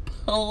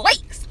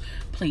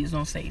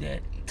don't say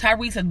that.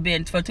 Tyrese has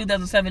been, for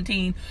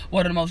 2017,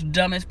 one of the most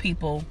dumbest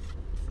people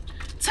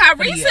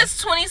Tyrese's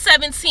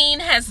 2017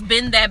 has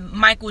been that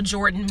Michael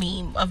Jordan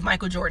meme of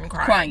Michael Jordan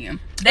crying.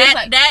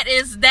 That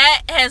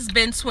has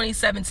been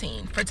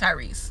 2017 for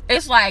Tyrese.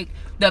 It's like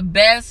the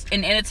best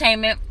in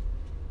entertainment.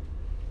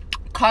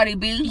 Cardi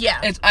B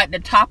is at the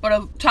top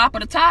of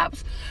the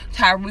tops.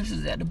 Tyrese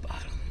is at the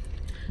bottom.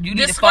 You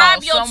need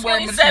Describe to your fall somewhere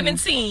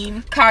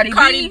 2017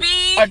 Cardi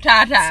B or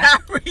Tata.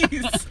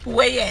 Tyrese.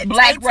 Way at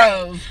Black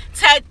Rose.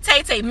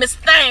 Tay, Miss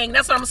Thang.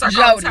 That's what I'm gonna start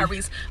calling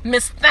Tyrese.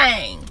 Miss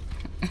Thang.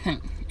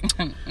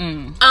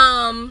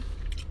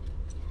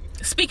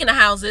 Speaking of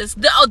houses,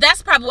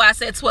 that's probably why I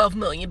said 12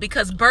 million,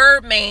 because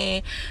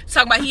Birdman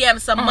talking about he having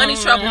some money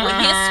trouble with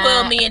his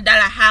 $12 million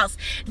house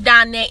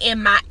down there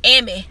in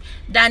Miami,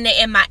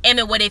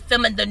 where they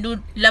filming the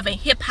new Love and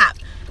Hip Hop.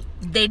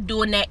 They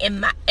doing that in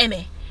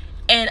Miami,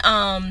 and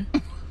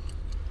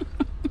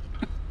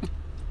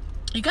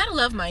you gotta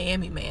love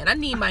Miami, man. I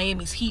need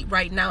Miami's heat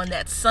right now in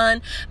that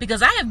sun,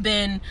 because I have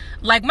been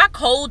like, my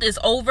cold is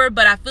over,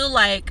 but I feel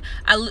like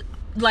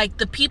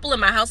the people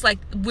in my house, like,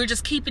 we're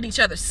just keeping each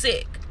other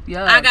sick.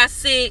 Yeah. I got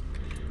sick,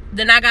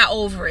 then I got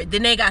over it,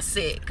 then they got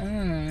sick,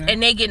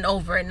 and they getting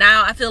over it.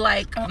 Now I feel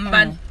like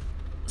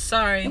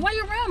sorry. Why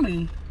you around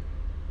me?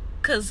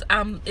 Cause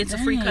it's a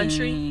free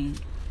country.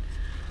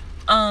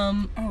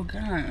 Oh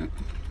God.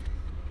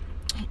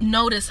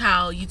 Notice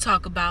how you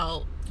talk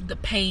about the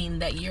pain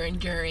that you're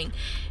enduring,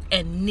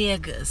 and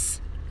niggas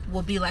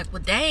will be like,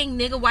 well, dang,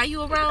 nigga, why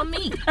you around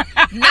me?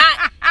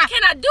 Not,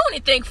 can I do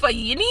anything for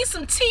you? You need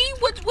some tea?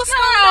 What's going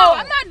on?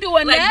 I'm not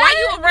doing that. Why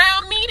you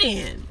around me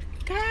then?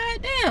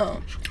 God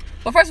damn.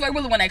 Well, first of all, it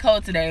really wasn't that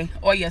cold today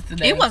or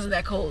yesterday. It wasn't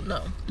that cold,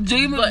 no.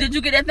 Did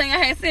you get that thing I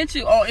had sent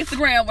you on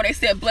Instagram where they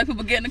said black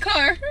people get in the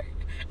car?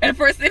 And the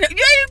first thing, you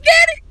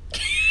get it?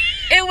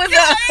 It was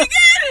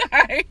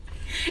right.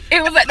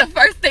 It was like the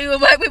first thing what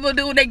black people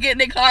do when they get in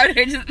their car.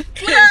 They just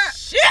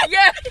shit.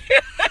 Yeah.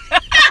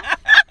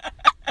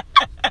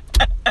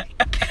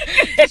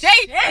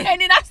 And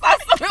then I saw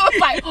something. It was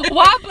like,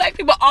 why black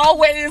people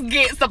always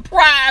get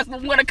surprised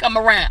when winter come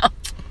around?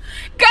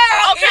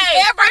 Girl,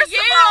 okay, first of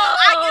all,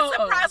 I get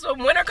surprised when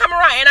winter come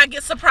around, and I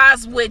get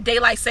surprised with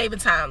daylight saving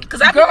time,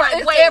 because I be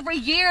like, wait, every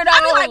year though. I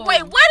be like,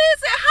 wait, what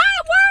is it? How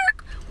it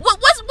work?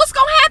 What's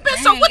gonna happen?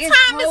 Dang, so what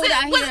time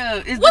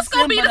is it? What's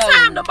gonna be the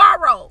time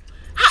tomorrow?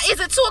 Is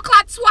it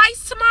 2:00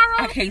 twice tomorrow?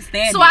 I can't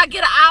stand it. So I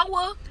get an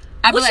hour.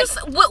 What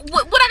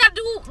I gotta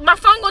do? My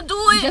phone gonna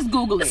do it? Just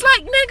Google it. It's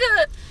like,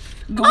 nigga,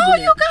 Google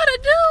you gotta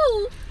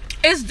do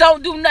is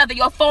don't do nothing.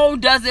 Your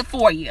phone does it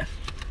for you.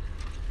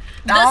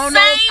 I don't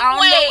know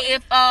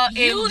if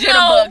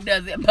Jitterbug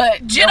does it,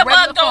 but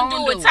Jitterbug don't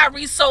do it,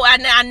 Tyrese. So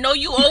I know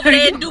you over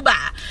there in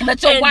Dubai.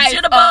 But your wife,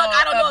 Jitterbug,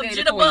 I don't know if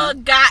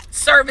Jitterbug got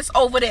service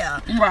over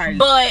there. Right.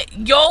 But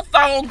your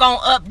phone gonna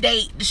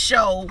update the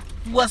show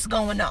what's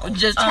going on.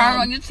 Just turn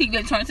on your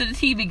TV, turn to the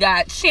TV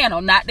guide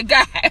channel, not the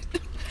guide,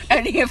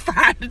 and then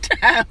find the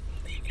time.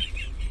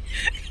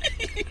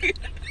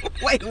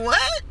 Wait,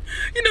 what?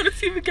 You know the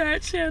TV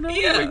guide channel?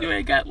 Yeah. When you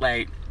ain't got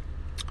like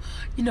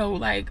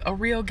a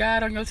real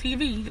guide on your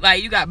TV.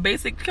 Like, you got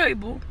basic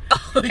cable.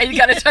 And you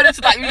gotta turn it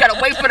to, like, you gotta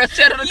wait for the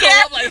channel to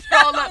come up, like,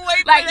 scroll up.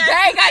 Like,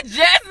 dang, I just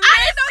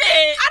I didn't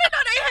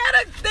know they had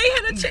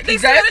a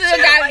channel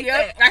like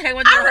that. I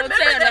went to the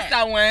hotel and I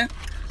saw one.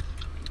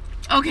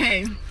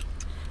 Okay.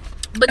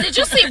 But did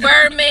you see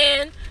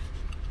Birdman?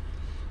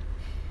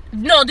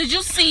 No, did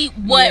you see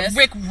what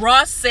Rick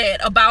Ross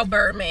said about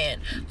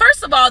Birdman?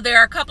 First of all, there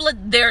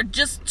are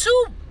just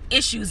two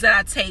issues that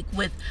I take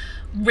with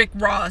Rick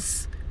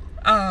Ross.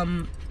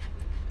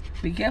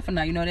 Be careful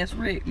now. You know that's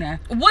Rick now.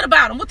 What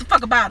about him? What the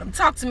fuck about him?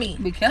 Talk to me.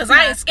 Be careful. Because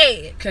I ain't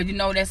scared. Because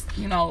that's,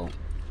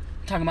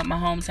 talking about my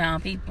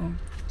hometown people.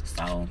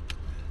 So,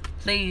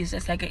 please,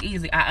 just take it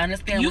easy. I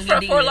understand you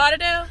from Fort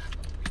Lauderdale?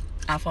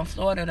 I'm from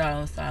Florida,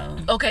 though, so.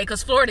 Okay,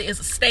 because Florida is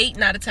a state,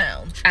 not a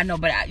town. I know,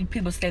 but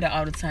people stay there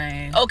all the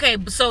time. Okay,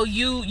 so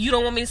you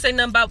don't want me to say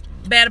nothing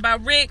bad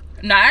about Rick?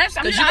 No,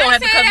 because you're going to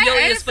have to cover your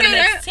ears for the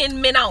next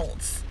 10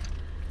 minutes.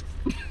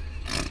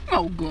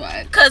 Oh,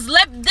 God. Because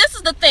this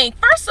is the thing.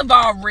 First of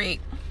all, Rick,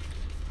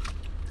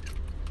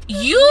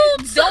 you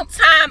took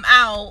time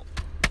out.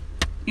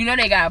 You know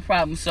they got a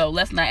problem, so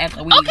let's not act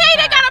like we okay,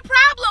 they got a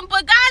problem,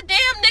 but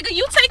goddamn, nigga,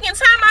 you taking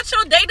time out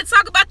your day to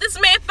talk about this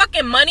man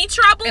fucking money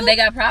trouble? If they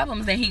got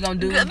problems, then he gonna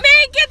do it. Man,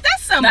 get that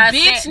some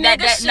bitch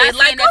nigga shit.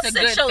 Like, go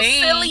sit your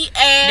silly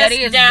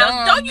ass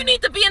down. Don't you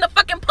need to be in a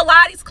fucking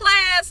Pilates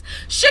class?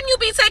 Shouldn't you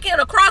be taking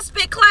a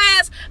CrossFit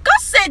class? Go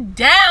sit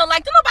down.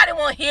 Like, don't nobody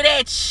want to hear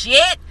that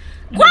shit.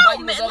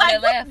 Grown man,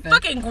 like,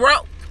 fucking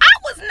grown. I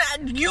was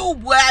not, you,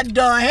 what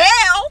the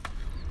hell?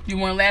 You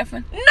weren't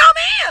laughing?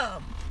 No,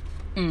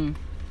 ma'am.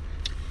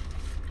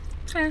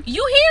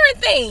 You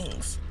hearing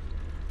things.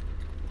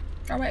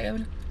 All right,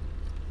 Ebony.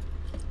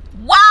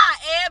 Why,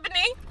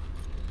 Ebony?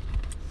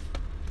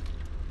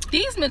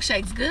 These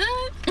milkshakes good.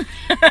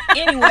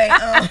 Anyway,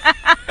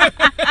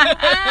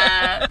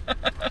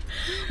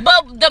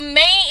 but the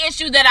main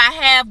issue that I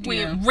have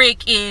with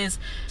Rick is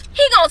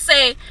he gonna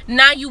say,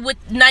 now you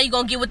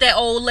gonna get with that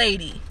old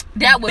lady.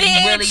 That was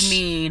Bitch. really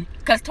mean.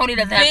 Because Tony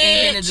doesn't have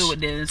anything to do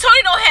with this.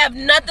 Tony don't have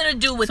nothing to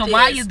do with this. So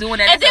why are you doing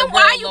that? And That's then a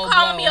why real you low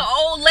calling blow. me an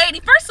old lady?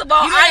 First of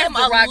all, You know I that's am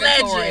a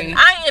derogatory. legend.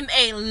 I am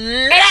a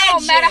legend. It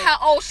don't matter how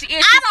old she is. She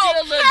I still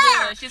don't look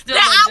care good. She still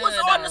that I look was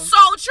good, on the though.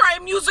 Soul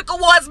Train Music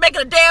Awards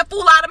making a damn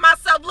fool out of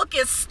myself,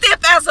 looking stiff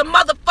as a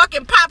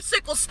motherfucking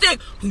popsicle stick.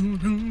 I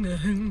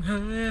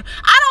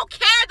don't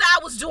care that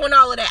I was doing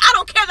all of that. I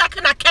don't care that I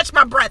could not catch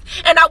my breath.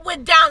 And I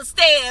went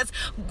downstairs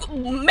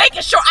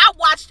making sure I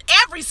watched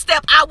every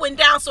step I went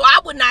down so I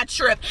would not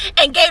trip,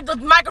 and gave the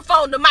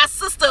microphone to my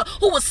sister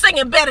who was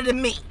singing better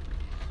than me.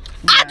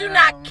 I do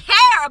not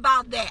care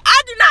about that.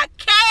 I do not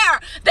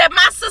care that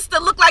my sister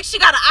looked like she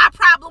got an eye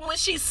problem when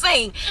she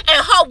sing,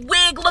 and her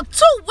wig looked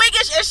too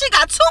wiggish, and she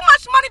got too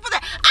much money for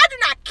that. I do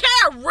not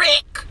care,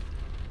 Rick.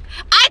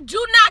 I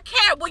do not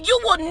care. What you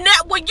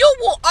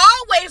will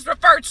always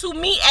refer to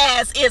me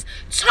as is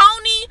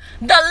Tony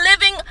the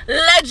Living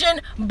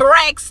Legend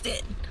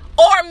Braxton,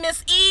 or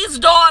Miss E's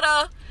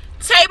daughter,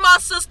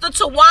 Tamar's sister,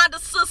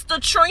 Tawanda's sister,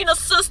 Trina's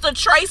sister,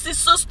 Tracy's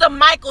sister,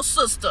 Michael's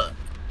sister,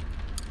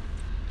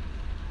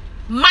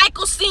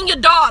 Michael's senior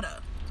daughter,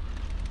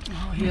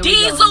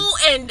 Diesel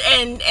and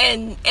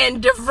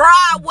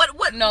DeVry.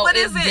 What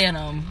is it?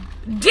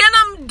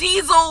 Denim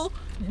Diesel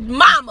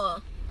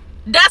Mama.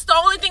 That's the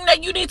only thing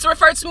that you need to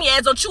refer to me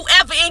as. Don't you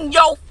ever in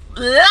your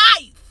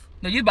life.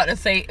 No, you about to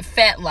say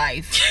fat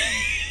life.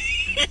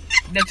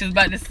 That you was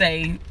about to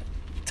say.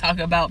 Talk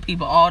about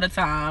people all the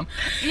time.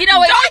 You know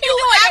what? Don't you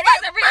ever,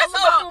 That's a real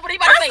low.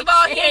 first of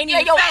all, he ain't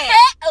even fat.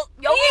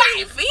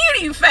 He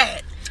ain't even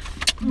fat.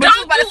 Don't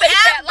you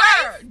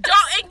ever.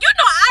 And you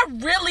know, I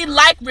really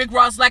like Rick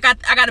Ross. Like, I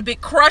got a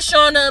big crush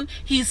on him.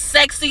 He's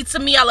sexy to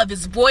me. I love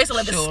his voice. I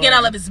love his skin.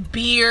 I love his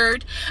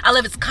beard. I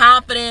love his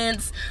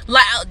confidence.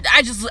 Like,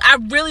 I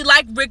really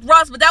like Rick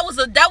Ross. But that was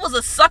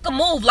a sucker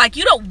move. Like,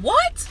 you know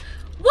what?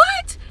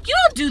 What? You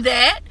don't do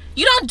that.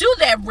 You don't do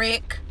that,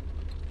 Rick.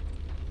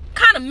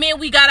 Kind of men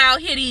we got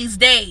out here these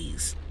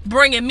days,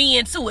 bringing me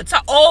into it.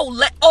 Old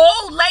lady, nigga,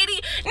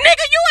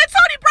 you and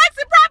Tony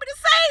Braxton probably the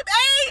same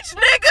age,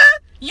 nigga.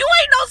 You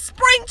ain't no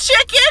spring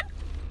chicken.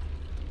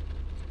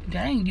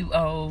 Dang, you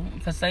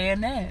old for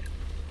saying that.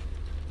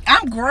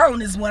 I'm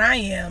grown is what I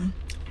am.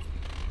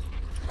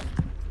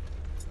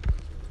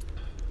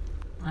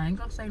 I ain't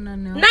gonna say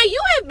nothing else. Now,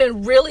 you have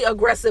been really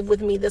aggressive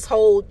with me this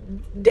whole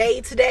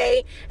day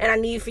today, and I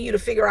need for you to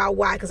figure out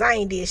why, because I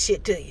ain't did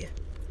shit to you.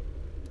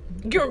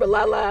 You remember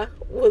Lala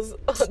was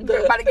about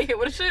to get hit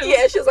with a shoe?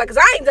 Yeah, she was like,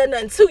 because I ain't done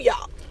nothing to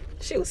y'all.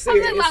 She was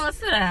serious. I was like, Lala,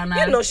 sit down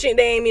now. You know,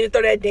 they ain't mean to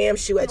throw that damn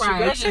shoe at you.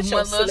 Right, Girl, shut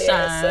your silly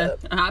ass up.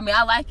 I mean,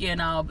 I like you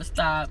and all, but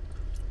stop.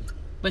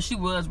 But she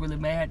was really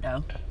mad,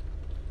 though.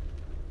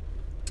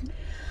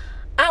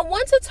 I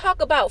want to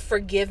talk about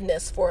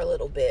forgiveness for a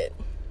little bit.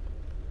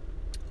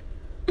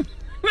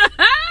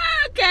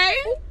 Okay.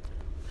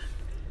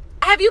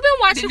 Have you been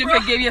watching? Did you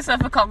forgive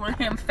yourself for calling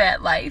him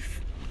Fat Life?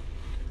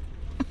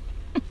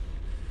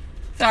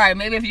 Sorry,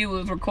 maybe if you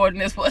was recording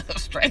this with a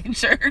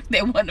stranger,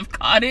 they wouldn't have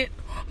caught it.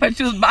 But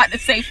you was about to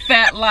say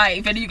Fat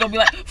Life, and you're gonna be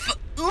like,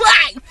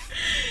 Life.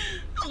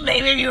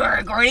 Maybe if you were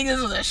recording this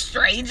with a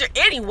stranger.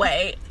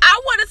 Anyway,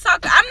 I want to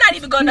talk. I'm not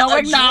even going to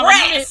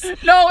address. I'm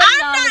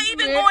not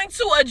even going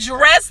to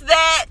address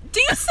that. Do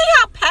you see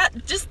how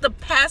just the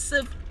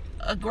passive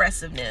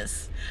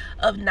aggressiveness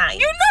of Knight?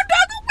 You know,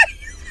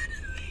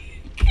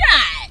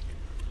 God.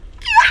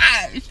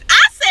 Gosh.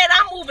 I said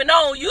I'm moving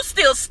on. You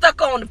still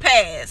stuck on the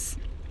past.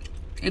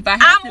 If I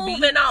have I'm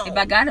moving on. If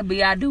I gotta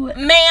be, I do it.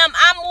 Ma'am,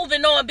 I'm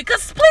moving on,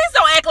 because please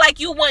don't act like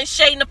you wasn't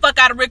shading the fuck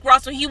out of Rick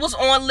Ross when he was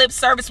on lip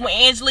service with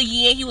Angela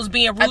Yee and he was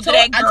being rude to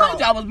that girl. I told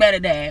you I was mad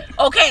at that.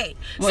 Okay,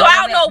 well, so I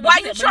don't know why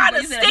you trying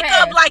to stick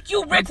up like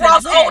you Rick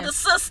Ross' older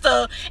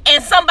sister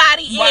and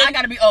somebody Why I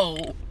gotta be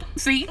old?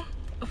 See?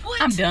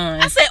 What? I'm done.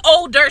 I said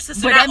older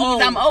sister, but that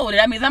means I'm old.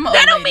 That means I'm old.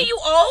 That don't mean you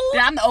old.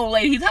 I'm the old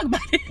lady he talking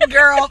about.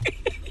 Girl.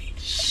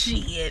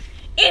 Shit.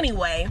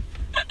 Anyway,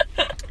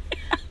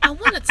 I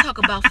want to talk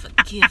about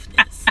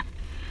forgiveness.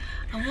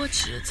 I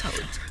want you to tell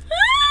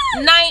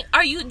it. Knight,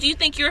 do you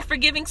think you're a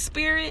forgiving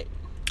spirit?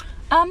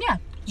 Yeah.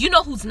 You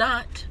know who's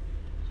not?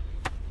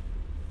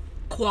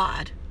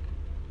 Quad.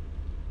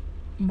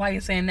 Why are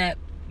you saying that?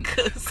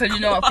 Because you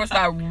know, first of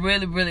all, I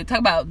really, really talk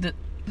about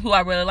who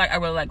I really like. I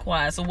really like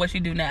Quad. So what she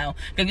do now?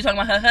 Because you talking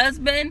about her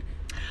husband?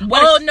 No,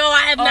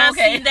 I have not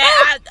seen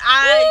that.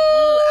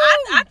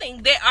 I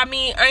think that. I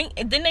mean,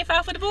 didn't they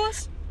file for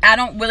divorce? I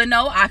don't really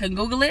know. I can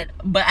Google it,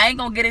 but I ain't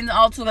gonna get into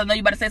all two. I know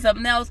you about to say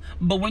something else,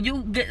 but when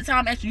you get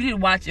time extra, you need to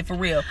watch it for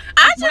real.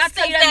 I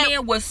tell you that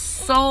man was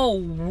so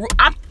rude.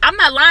 I'm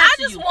not lying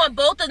to you. I just want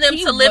both of them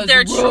to live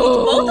their truth.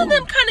 Both of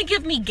them kind of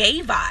give me gay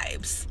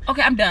vibes.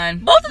 Okay, I'm done.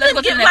 Both of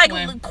them give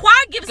Quad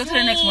gives me to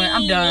the next one.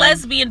 I'm done.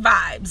 Lesbian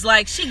vibes.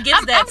 Like she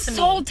gives that to me.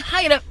 I'm so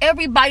tired of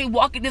everybody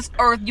walking this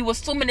earth. You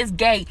assuming it's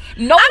gay.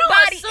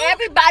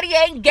 Everybody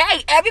ain't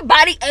gay.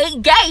 Everybody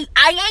ain't gay.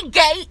 I ain't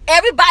gay.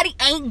 Everybody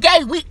ain't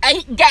gay. We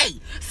ain't gay.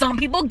 Some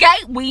people gay.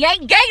 We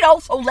ain't gay though.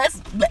 So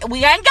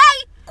we ain't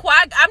gay.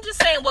 Quad. I'm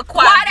just saying what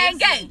Quad ain't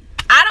gay.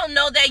 I don't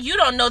know that. You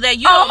don't know that.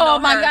 You don't know her. Oh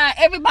my God!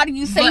 Everybody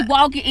you say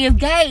walking is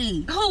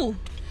gay. Who?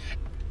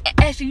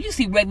 Actually, you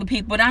see regular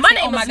people. And I My say,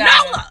 name oh my is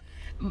God. Nola.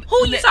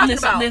 Who you talking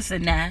about?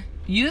 Listen now.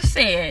 You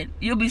said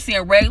you'll be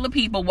seeing regular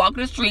people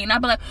walking the street, and I'll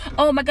be like,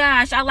 oh my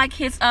gosh, I like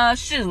his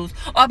shoes.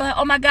 Or I'll be like,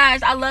 oh my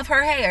gosh, I love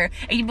her hair.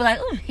 And you be like,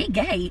 ooh, he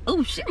gay.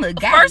 Ooh, she look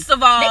gay. First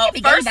of all, they give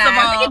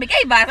me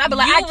gay vibes. I'll be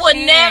like,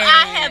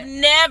 I have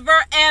never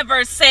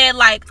ever said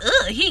like,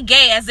 ugh, he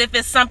gay, as if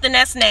it's something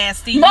that's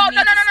nasty. No.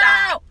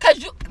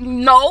 Cause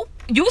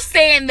you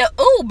saying the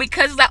ooh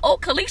because like, oh,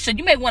 Kalisha,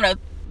 you may want to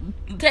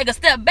take a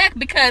step back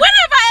because when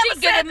have I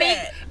ever said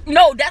that?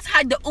 No, that's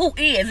how the ooh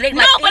is. They no,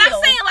 like, but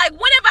I'm saying like,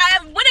 when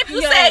have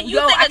you said you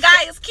think a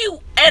guy is cute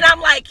and I'm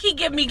like, he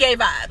give me gay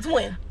vibes?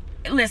 When?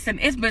 Listen,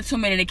 it's been too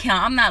many to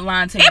count. I'm not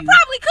lying to you. It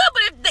probably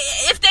could, but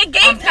if they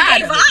gave me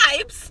gay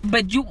vibes,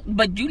 but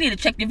you need to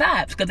check your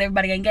vibes because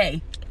everybody ain't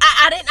gay.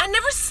 I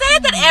never said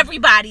that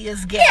everybody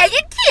is gay. Yeah, you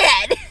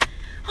did.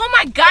 Oh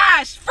my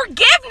gosh,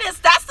 forgiveness.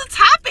 That's the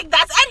topic.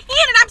 That's at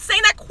hand, and I'm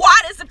saying that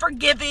Quad isn't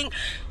forgiving.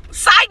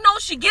 Side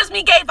note, she gives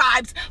me gay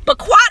vibes, but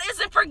Quad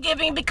isn't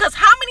forgiving because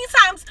how many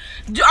times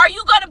are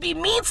you going to be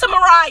mean to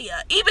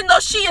Mariah, even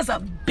though she is a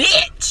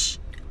bitch?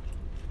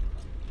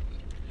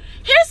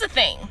 Here's the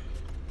thing.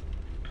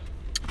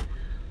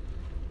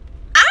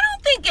 I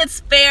don't think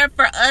it's fair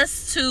for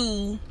us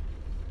to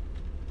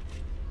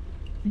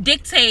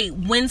dictate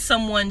when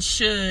someone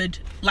should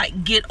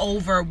like get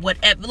over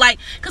whatever, like,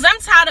 because I'm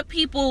tired of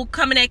people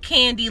coming at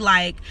Candy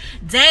like,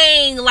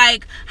 dang,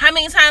 like how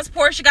many times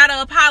Portia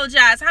gotta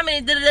apologize, how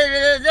many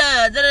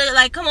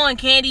like, come on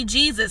Candy,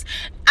 Jesus.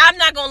 I'm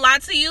not gonna lie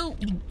to you,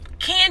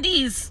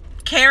 Candy's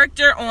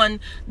character on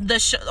the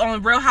show,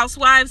 on Real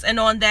Housewives and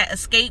on that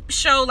Escape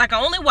show, like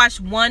I only watched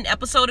one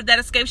episode of that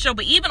Escape show,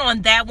 but even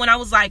on that one I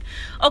was like,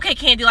 okay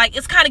Candy, like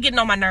it's kind of getting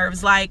on my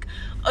nerves, like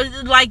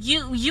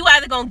you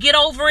either gonna get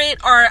over it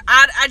or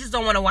I just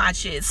don't want to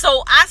watch it.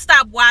 So I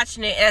stopped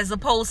watching it, as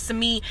opposed to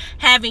me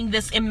having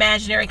this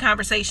imaginary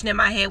conversation in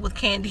my head with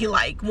Candy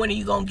like, when are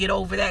you gonna get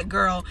over that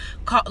girl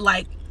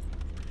like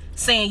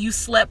saying you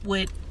slept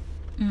with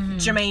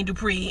Jermaine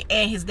Dupri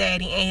and his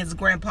daddy and his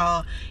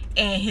grandpa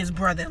and his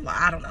brother-in-law.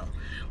 I don't know,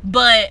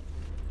 but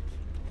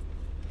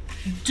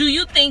do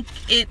you think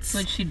it's,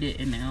 but she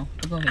didn't now,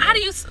 go ahead. How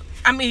do you,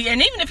 I mean,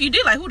 and even if you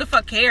did, like, who the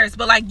fuck cares?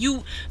 But like,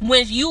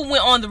 when you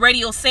went on the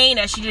radio saying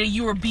that she did,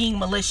 you were being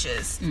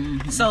malicious.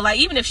 So like,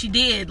 even if she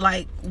did,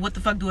 like, what the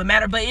fuck do it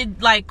matter? But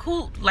it, like,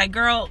 cool, like,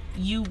 girl,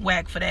 you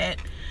whack for that.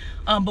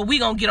 But we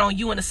gonna get on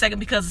you in a second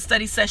because the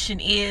study session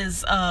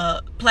is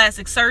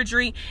plastic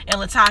surgery, and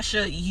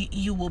Latasha,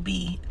 you will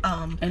be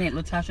and then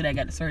Latasha that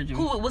got the surgery.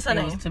 What's her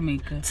name?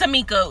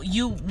 Tamika.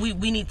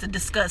 We need to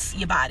discuss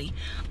your body.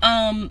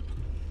 How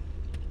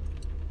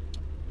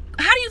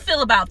do you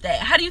feel about that?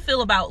 How do you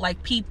feel about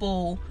like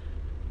people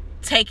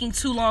taking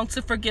too long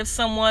to forgive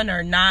someone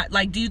or not?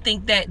 Like, do you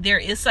think that there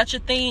is such a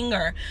thing?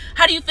 Or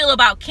how do you feel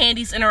about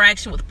Candy's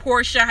interaction with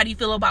Portia? How do you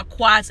feel about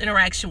Quad's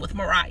interaction with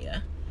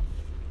Mariah?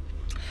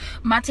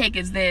 My take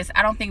is this: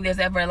 I don't think there's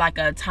ever like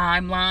a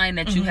timeline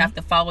that you have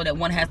to follow, that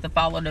one has to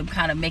follow to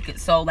kind of make it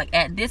so. Like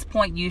at this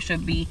point, you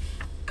should be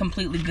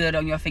completely good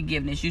on your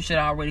forgiveness. You should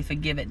already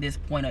forgive at this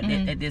point, or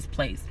at this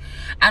place.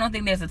 I don't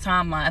think there's a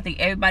timeline. I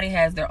think everybody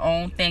has their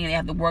own thing, and they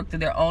have to work through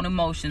their own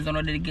emotions in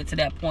order to get to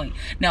that point.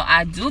 Now,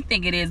 I do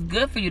think it is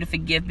good for you to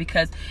forgive,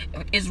 because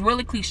it's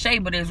really cliche,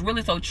 but it's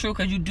really so true,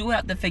 because you do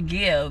have to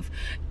forgive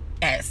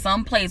at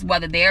some place,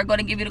 whether they're going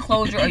to give you the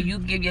closure or you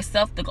give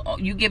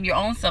your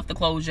own self the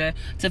closure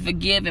to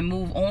forgive and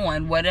move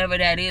on, whatever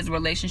that is,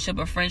 relationship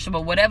or friendship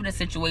or whatever the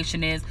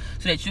situation is,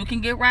 so that you can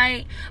get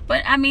right.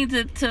 But I mean,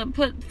 to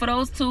put for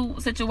those two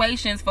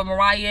situations, for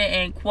Mariah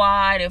and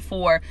Quad, and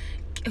for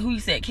who you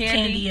said,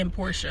 Candy and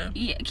Portia.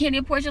 Yeah, Candy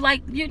and Portia.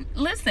 Like, you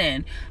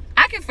listen,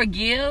 I can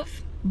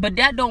forgive, but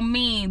that don't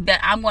mean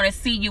that I'm going to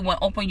see you and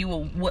open you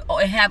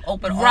and have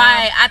open arms.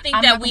 Right. I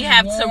think that we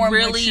have to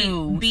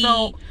really be.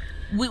 So,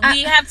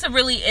 we have to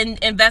really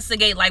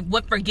investigate like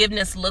what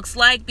forgiveness looks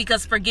like,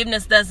 because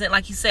forgiveness doesn't,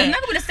 like you said, it's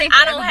not gonna be the same for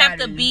I don't have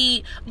to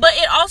be, but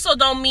it also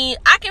don't mean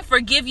I can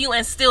forgive you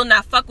and still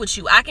not fuck with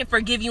you. I can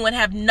forgive you and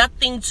have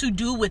nothing to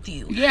do with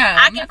you. Yeah,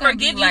 I can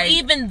forgive you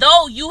even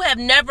though you have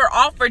never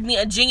offered me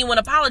a genuine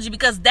apology,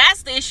 because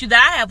that's the issue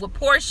that I have with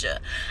Portia.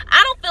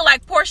 I don't feel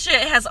like Portia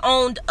has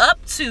owned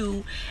up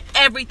to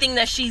everything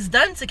that she's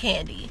done to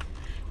Candy.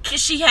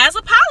 She has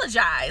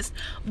apologized,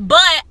 but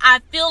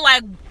I feel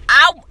like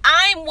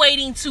I'm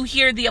waiting to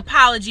hear the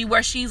apology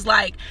where she's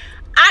like,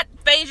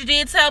 Phaedra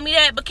did tell me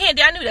that, but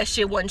Candy, I knew that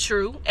shit wasn't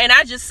true, and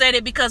I just said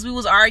it because we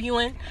was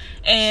arguing,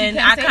 and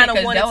I kind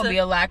of wanted that would be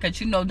a lie,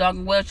 because you know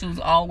doggone well she was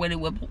all with it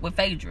with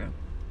Phaedra.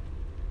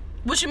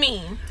 What you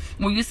mean?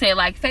 When you say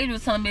like Phaedra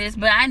was telling me this,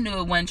 but I knew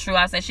it wasn't true.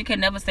 I said she could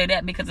never say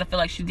that, because I feel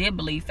like she did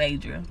believe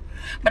Phaedra.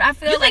 But I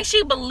feel you like think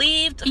she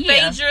believed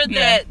Phaedra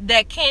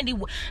that Candy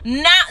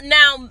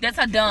now that's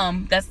her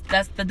dumb. That's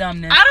the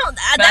dumbness. I don't.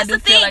 That's the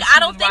thing. Like I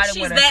don't think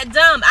she's that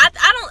dumb.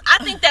 I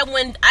think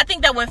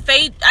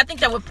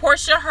that when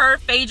Portia heard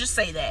Phaedra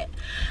say that,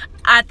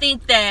 I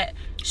think that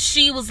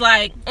she was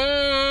like,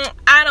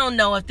 I don't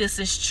know if this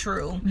is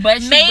true.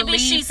 But maybe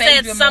she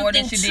said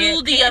something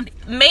to the.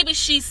 Maybe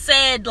she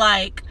said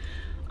like,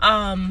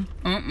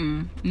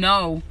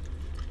 no.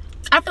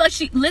 I feel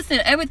like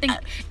everything.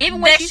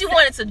 Even when that she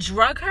wanted to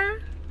drug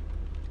her.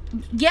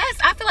 Yes,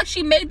 I feel like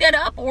she made that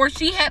up, or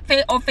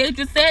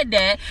Phaedra said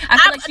that.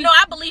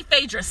 I believe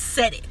Phaedra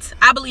said it.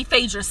 I believe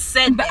Phaedra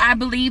said but that. I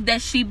believe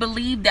that she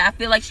believed that. I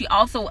feel like she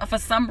also, for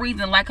some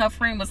reason, like her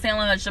friend was saying,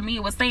 like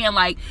Shamia was saying,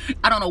 like,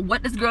 I don't know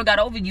what this girl got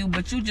over you,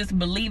 but you just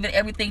believe in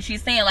everything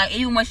she's saying. Like,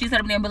 even when she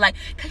said up there and be like,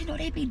 cause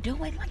they be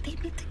doing, like, they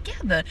be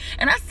together.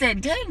 And I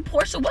said, dang,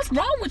 Portia, what's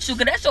wrong with you?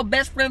 Cause that's your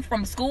best friend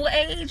from school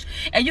age,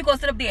 and you gonna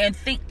sit up there and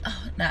think,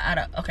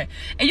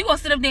 and you gonna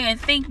sit up there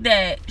and think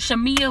that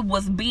Shamia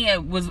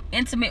was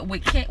intimate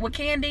with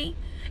Candy,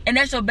 and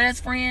that's your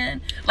best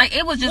friend. Like,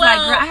 it was just like,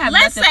 girl, I have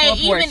nothing for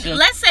Portia.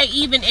 Let's say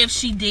even if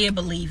she did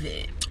believe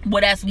it,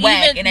 well, that's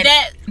whack, and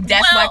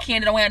that's why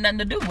Candy don't have nothing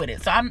to do with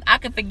it. So I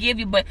can forgive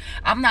you, but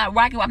I'm not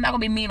gonna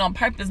be mean on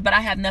purpose. But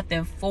I have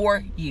nothing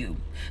for you.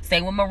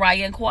 Same with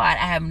Mariah and Quad.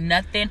 I have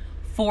nothing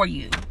for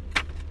you,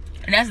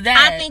 and that's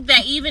that. I think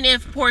that even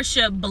if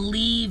Portia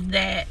believed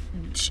that,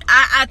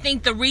 I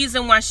think the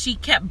reason why she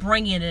kept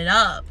bringing it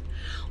up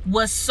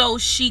was so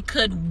she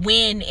could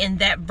win in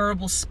that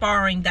verbal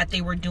sparring that they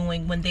were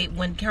doing when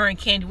her and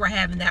Candy were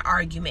having that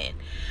argument.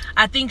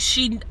 I think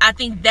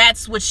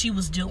that's what she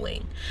was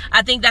doing.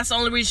 I think that's the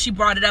only reason she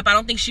brought it up.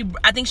 I think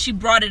she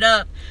brought it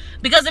up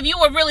because if you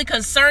were really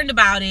concerned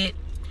about it,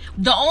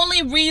 the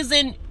only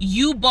reason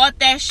you brought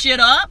that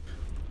shit up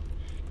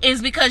is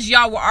because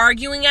y'all were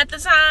arguing at the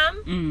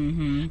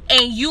time,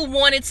 and you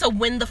wanted to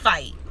win the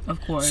fight. Of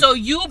course. So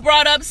you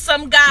brought up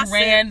some gossip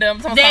random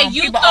that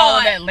you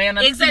thought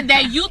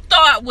that you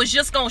thought was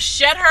just gonna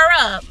shut her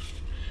up.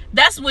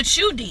 That's what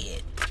you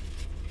did.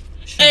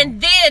 Sure. And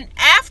then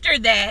after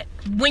that,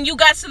 when you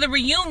got to the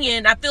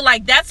reunion, I feel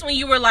like that's when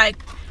you were like,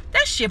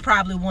 that shit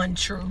probably wasn't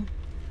true.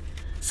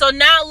 So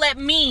now let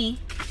me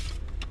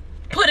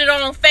put it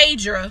on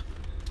Phaedra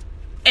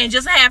and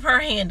just have her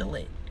handle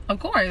it. Of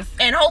course.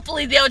 And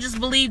hopefully they'll just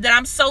believe that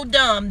I'm so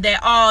dumb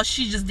that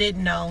she just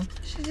didn't know.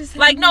 She just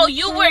like, no,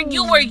 you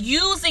were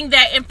using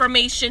that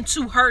information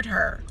to hurt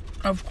her.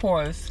 Of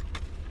course.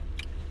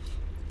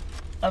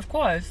 Of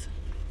course.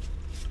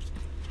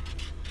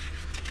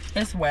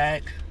 It's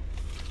whack.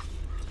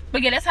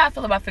 But yeah, that's how I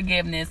feel about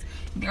forgiveness.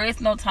 There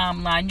is no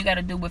timeline. You got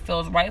to do what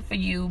feels right for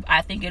you.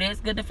 I think it is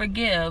good to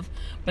forgive,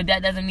 but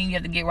that doesn't mean you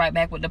have to get right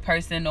back with the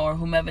person or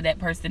whomever that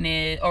person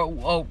is,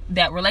 or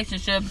that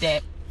relationship,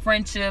 that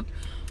friendship.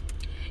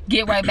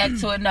 Get right back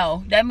to it.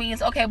 No, that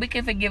means, okay, we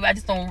can forgive. I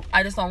just don't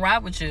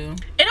ride with you.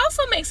 It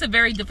also makes it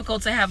very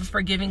difficult to have a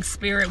forgiving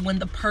spirit when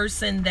the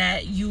person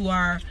that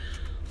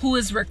who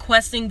is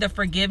requesting the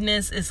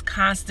forgiveness is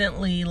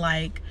constantly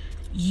like,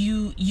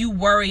 you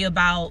worry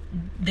about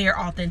their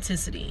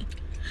authenticity.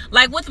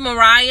 Like with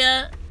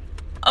Mariah,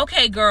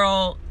 okay,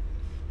 girl,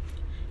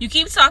 you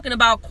keep talking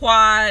about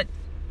Quad,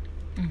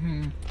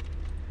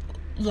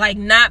 like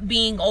not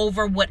being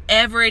over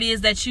whatever it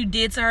is that you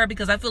did to her,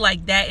 because I feel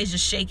like that is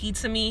just shaky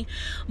to me.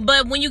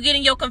 But when you get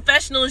in your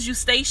confessionals, you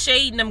stay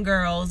shading them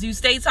girls, you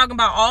stay talking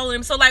about all of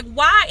them. So like,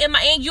 why am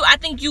I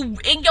think you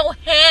in your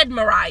head,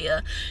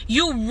 Mariah,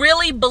 you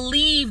really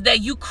believe that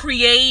you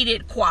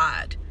created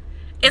Quad.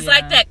 It's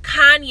like that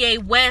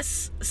Kanye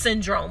West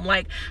syndrome,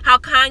 like how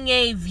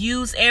Kanye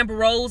views Amber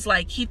Rose,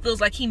 like he feels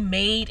like he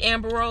made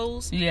Amber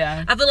Rose.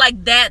 Yeah, I feel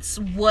like that's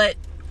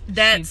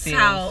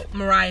how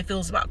Mariah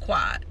feels about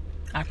Quad.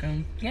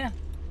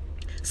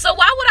 So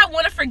why would I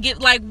want to forgive?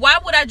 Like, why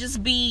would I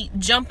just be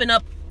jumping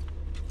up,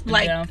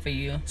 like, down for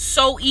you,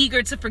 so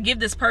eager to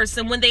forgive this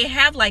person when they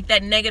have like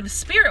that negative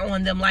spirit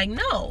on them? Like,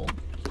 no,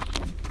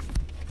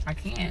 I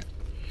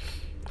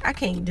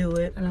can't do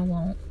it, and I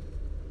won't.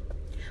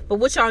 But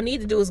what y'all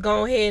need to do is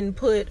go ahead and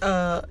put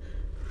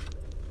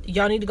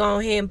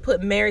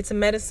Married to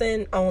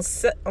Medicine on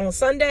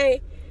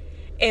Sunday,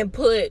 and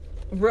put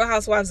Real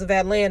Housewives of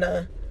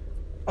Atlanta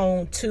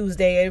on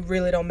Tuesday. It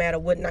really don't matter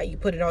what night you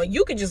put it on.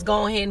 You can just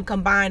go ahead and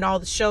combine all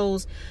the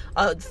shows,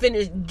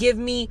 give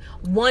me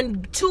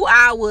 1-2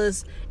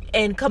 hours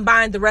and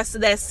combine the rest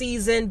of that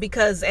season,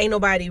 because ain't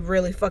nobody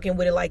really fucking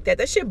with it like that.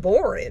 That shit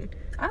boring.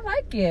 I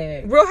like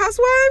it. Real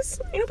Housewives?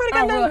 Ain't nobody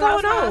got nothing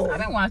going on. I've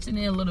been watching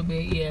it a little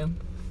bit, yeah.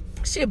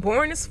 Shit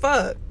boring as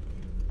fuck.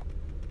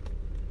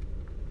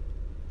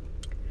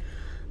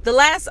 The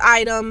last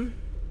item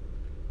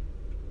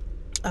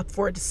up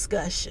for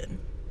discussion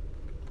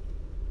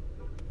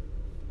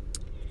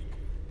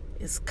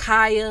is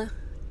Khia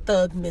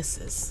Thug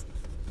Misses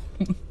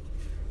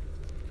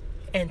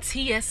and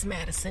T.S.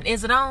 Madison.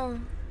 Is it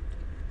on?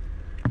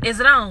 Is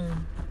it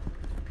on?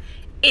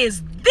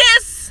 Is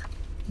this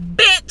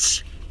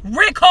bitch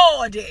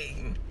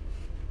recording?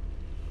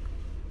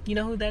 You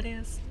know who that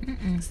is?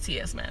 It's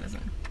T.S.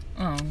 Madison.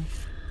 Oh.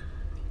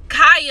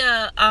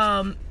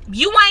 Khia,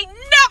 you ain't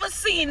never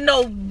seen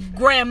no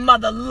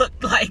grandmother look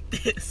like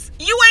this.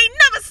 You ain't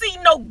never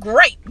seen no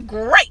great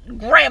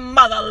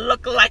grandmother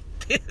look like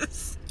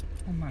this.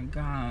 Oh my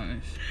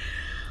gosh.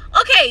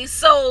 Okay,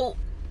 so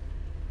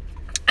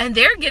and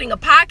they're getting a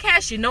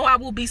podcast, you know I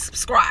will be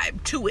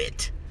subscribed to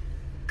it.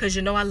 Because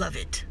you know I love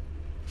it.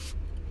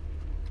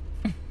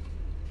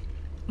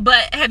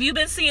 But have you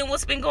been seeing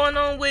what's been going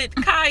on with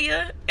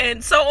Khia?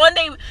 And so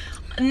on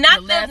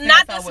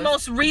not this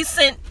most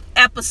recent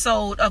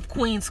episode of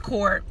Queen's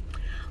Court,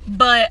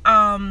 but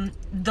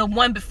the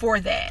one before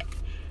that.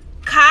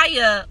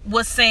 Khia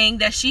was saying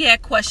that she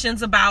had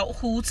questions about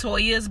who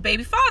Toya's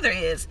baby father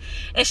is.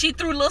 And she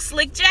threw little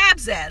slick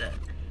jabs at her.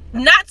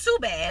 Not too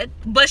bad,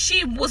 but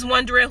she was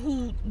wondering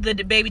who the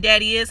baby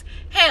daddy is.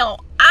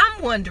 Hell,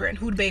 I'm wondering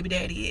who the baby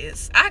daddy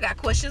is. I got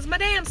questions my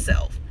damn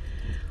self.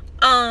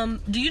 Do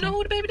you know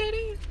who the baby daddy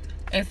is?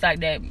 It's like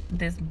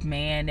this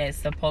man that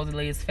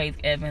supposedly is Faith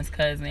Evans'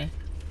 cousin.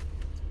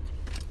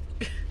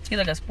 He's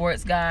like a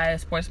sports guy, a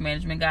sports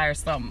management guy or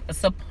something,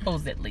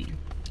 supposedly.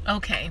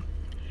 Okay.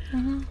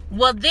 Mm-hmm.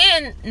 Well,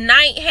 then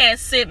Knight had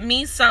sent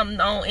me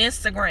something on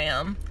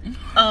Instagram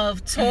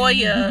of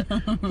Toya,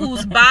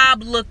 whose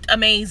bob looked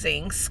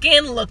amazing,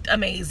 skin looked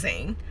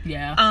amazing.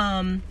 Yeah.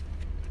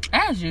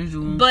 As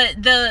usual.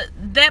 But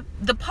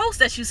the post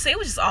that you say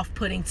was just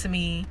off-putting to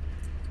me.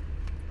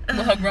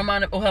 With her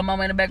grandma or her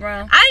mama in the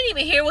background? I didn't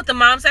even hear what the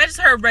mom said. I just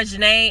heard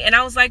Reginae, and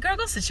I was like, girl,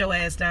 go sit your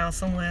ass down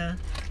somewhere.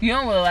 You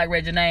don't really like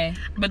Reginae,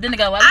 but then they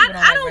got a lot of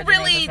people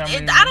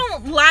I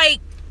don't like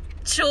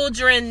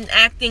children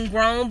acting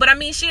grown, but I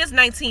mean, she is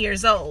 19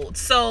 years old,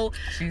 so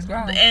she's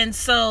grown. And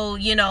so,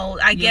 you know,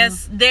 I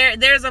guess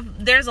there's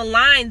a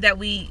line that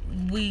we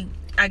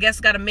I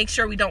guess got to make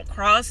sure we don't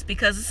cross,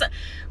 because it's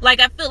like,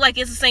 I feel like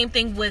it's the same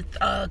thing with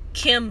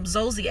Kim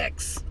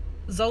Zolciak's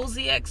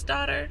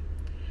daughter.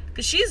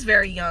 Because she's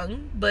very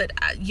young, but,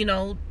 you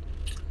know,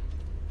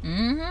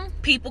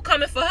 people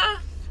coming for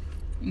her.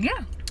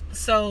 Yeah.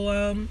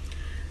 So,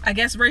 I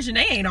guess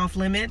Reginae ain't off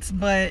limits,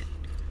 but,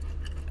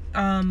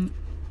 are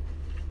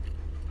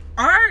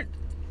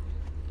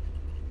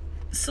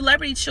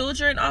celebrity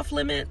children off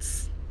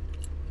limits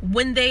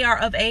when they are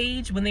of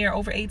age, when they are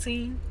over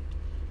 18?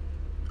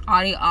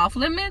 Are they off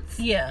limits?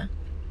 Yeah.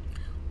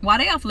 Why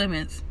they off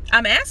limits?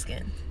 I'm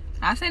asking.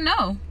 I say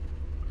no.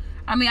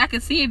 I mean, I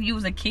could see if you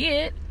was a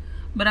kid.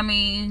 But I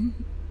mean,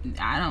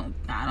 I don't.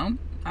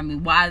 I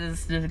mean, why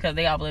is this just because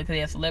they are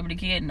a celebrity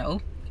kid?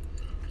 No.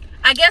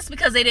 I guess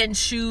because they didn't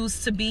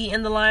choose to be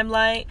in the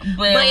limelight.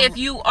 But if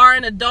you are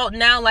an adult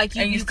now, like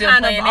you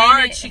kind of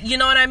are, you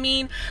know what I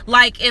mean?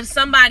 Like if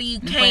somebody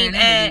came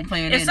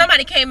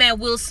at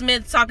Will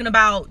Smith talking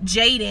about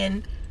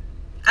Jaden,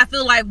 I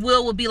feel like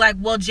Will would be like,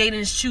 well, Jaden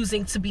is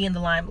choosing to be in the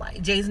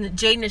limelight.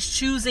 Jaden is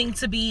choosing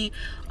to be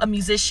a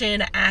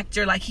musician, an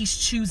actor. Like, he's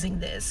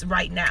choosing this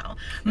right now.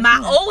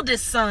 My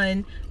oldest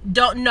son,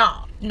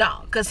 no,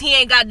 because he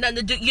ain't got nothing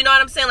to do. You know what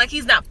I'm saying? Like,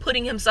 he's not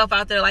putting himself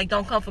out there like,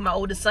 don't come for my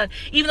oldest son.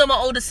 Even though my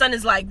oldest son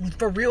is like,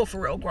 for real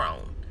grown.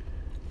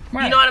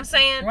 Right. You know what I'm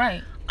saying?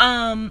 Right.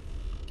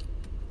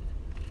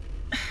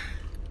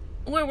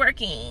 We're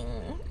working.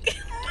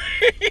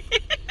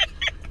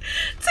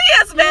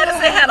 T.S.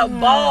 Madison had a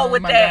ball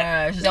with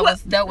that.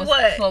 Gosh. That was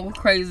so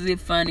crazy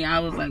funny. I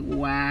was like,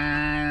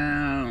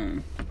 wow.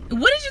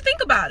 What did you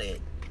think about it?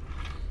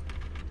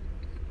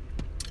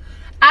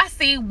 I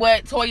see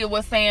what Toya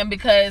was saying,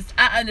 because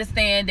I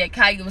understand that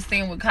Khia was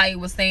saying what Khia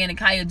was saying, and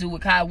Khia do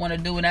what Khia want to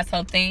do, and that's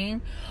her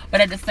thing. But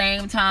at the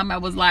same time, I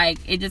was like,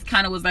 it just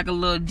kind of was like a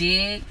little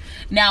dig.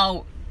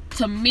 Now,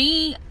 to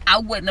me, I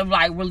wouldn't have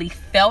like really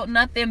felt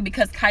nothing,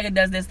 because Khia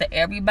does this to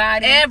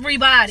everybody.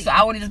 So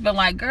I would have just been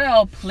like,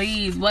 girl,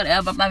 please,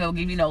 whatever. I'm not gonna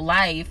give you no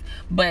life.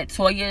 But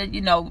Toya, you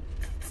know,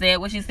 said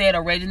what she said,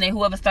 or Reginae,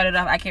 whoever started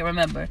off, I can't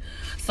remember.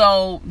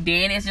 So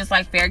then it's just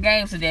like fair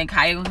game. So then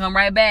Khia gonna come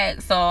right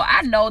back. So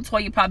I know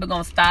Toya probably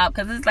gonna stop,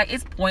 because it's like,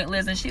 it's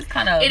pointless, and she's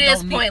kind of, it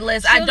is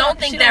pointless. I don't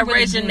think that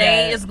really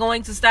Reginae is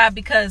going to stop,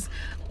 because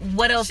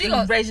what else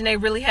does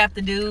Reginae really have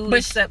to do?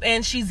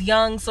 And she's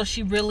young, so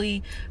she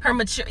really, her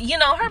maturity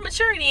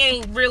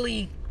ain't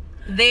really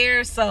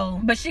there. So,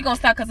 but she gonna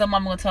stop because her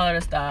mama gonna tell her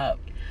to stop.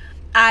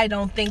 I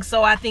don't think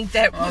so. I think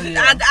that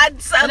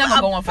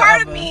a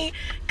part of me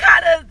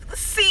kind of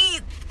see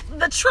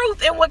the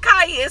truth in what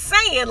Khia is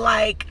saying.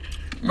 Like,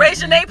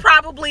 Reginae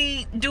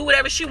probably do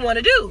whatever she want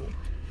to do.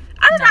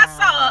 I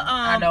saw.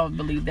 I don't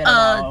believe that at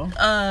all.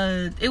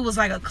 It was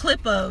like a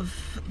clip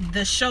of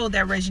the show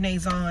that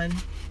Reginae's on.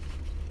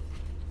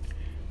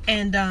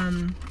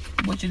 And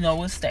which, you know,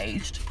 was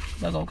staged.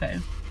 But okay.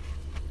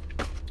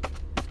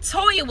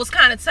 Toya was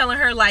kind of telling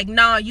her like,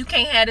 nah, you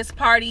can't have this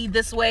party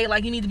this way.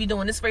 Like, you need to be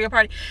doing this for your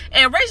party.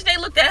 And Reginae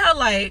looked at her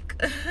like,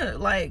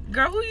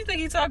 girl, who you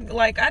think you talking?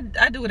 Like,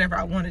 I do whatever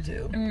I want to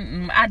do.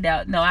 I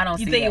doubt. No, I don't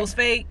see that. You think it was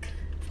fake?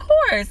 Of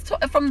course.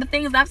 From the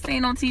things I've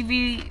seen on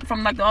TV,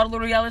 from like all the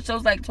little reality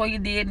shows like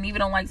Toya did, and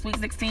even on like Sweet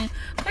 16,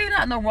 Toya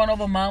not no run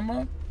over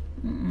mama.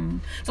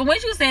 So when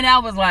she was saying that, I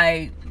was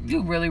like,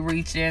 you really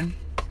reaching.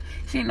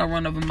 She ain't no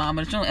run over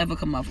mama. She don't ever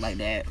come off like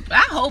that.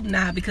 I hope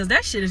not, because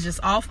that shit is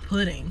just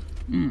off-putting.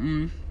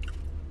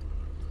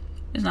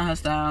 It's not her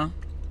style.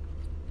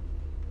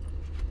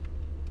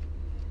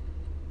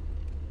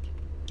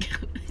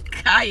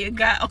 Khia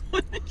got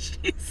on and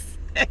she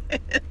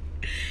said,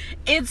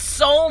 it's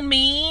so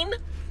mean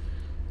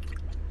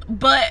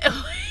But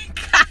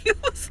Khia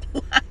was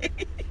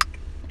like,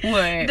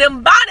 What?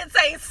 them bonnets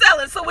ain't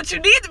selling, so what you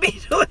need to be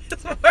doing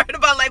is worried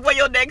about like where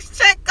your next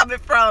check coming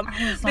from,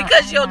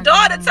 because your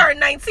daughter turned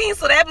 19,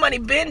 so that money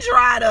been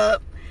dried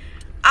up.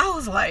 I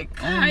was like,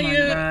 Khia, oh my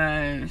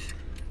gosh.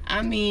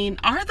 I mean,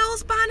 are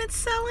those bonnets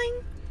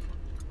selling?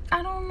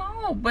 I don't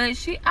know, but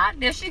she out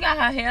there. She got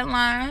her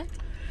hairline.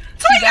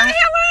 Toya got a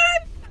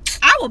hairline?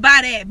 I will buy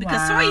that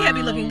because Wow. Toya had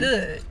me looking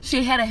good.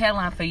 She had a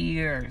hairline for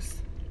years.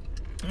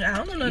 I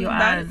don't know nothing Your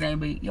about eyes it. ain't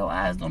be. Your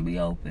eyes don't be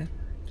open.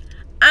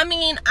 I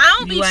mean, I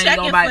don't be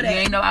checking for that. You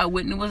ain't know how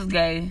Whitney was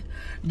gay.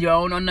 You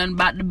don't know nothing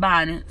about the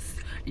bonnets.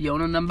 You don't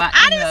know nothing about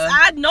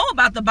I know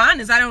about the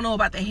bonnets. I don't know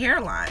about the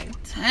hairline.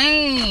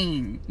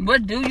 Dang.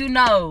 What do you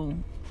know?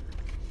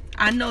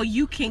 I know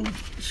you can.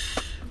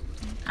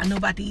 I know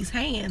about these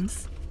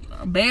hands.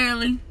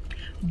 Barely.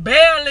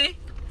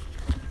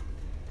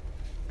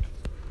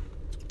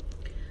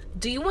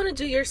 Do you want to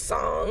do your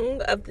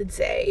song of the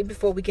day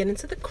before we get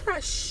into the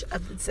crush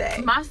of the day?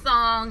 My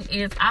song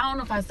is, I don't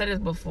know if I said this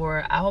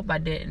before. I hope I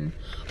didn't.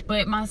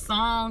 But my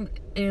song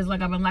is,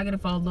 like, I've been liking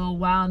it for a little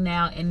while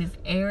now. And it's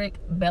Eric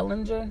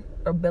Bellinger.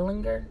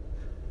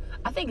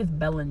 I think it's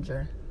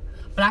Bellinger.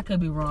 But I could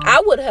be wrong.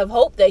 I would have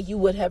hoped that you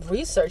would have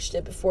researched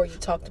it before you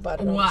talked about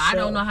it on the show. I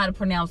don't know how to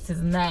pronounce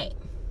his name.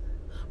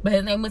 But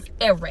his name was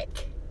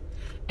Eric.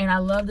 And I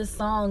love the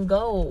song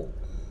Gold.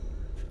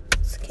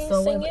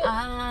 So if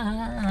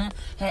I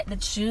had to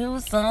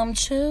choose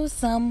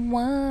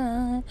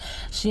someone,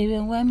 she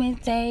been with me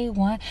day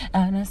one.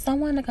 I need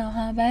someone to call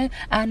her babe.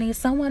 I need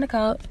someone to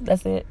call.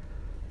 That's it.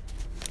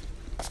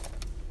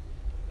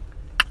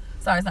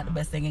 Sorry, it's not the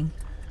best singing.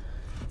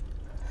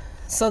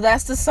 So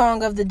that's the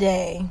song of the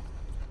day.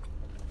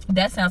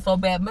 That sounds so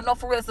bad, but no,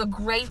 for real, it's a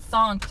great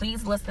song.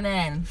 Please listen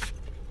in.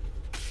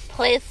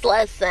 Please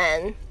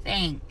listen.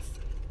 Thanks.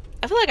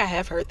 I feel like I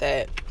have heard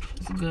that.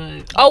 It's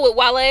good. Oh, with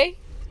Wale?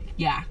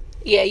 Yeah.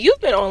 Yeah, you've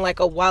been on like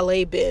a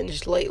Wale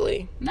binge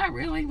lately. Not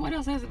really. What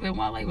else has it been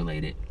Wale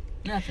related?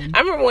 Nothing. I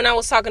remember when I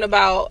was talking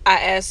about,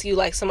 I asked you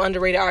like some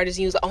underrated artists,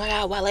 and you was like, oh my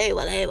God, Wale.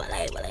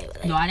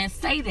 No, I didn't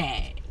say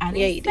that. I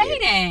Yeah, you didn't say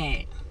did.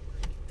 that.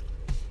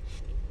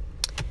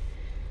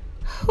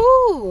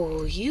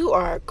 Whew, you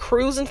are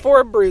cruising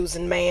for a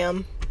bruising,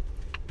 ma'am.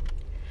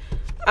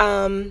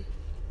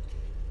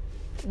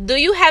 Do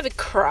you have a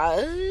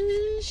crush?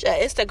 An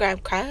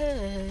Instagram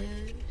crush?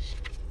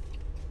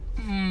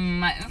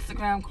 My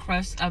Instagram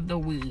crush of the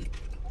week.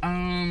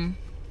 Dang,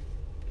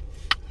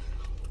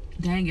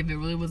 if it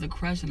really was a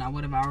crush, then I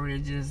would have already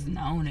just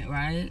known it,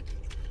 right?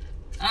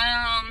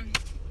 I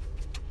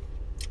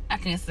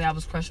can't say I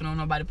was crushing on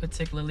nobody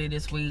particularly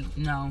this week.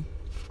 No.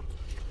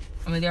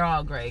 I mean, they're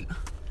all great.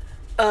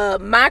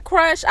 My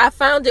crush, I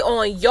found it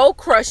on Yo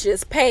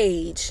Crush's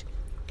page.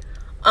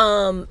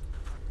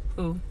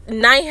 Ooh.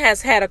 Knight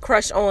has had a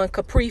crush on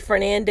Capri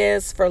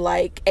Fernandez for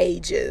like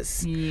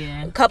ages.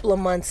 Yeah. A couple of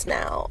months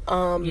now.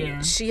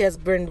 Yeah. She has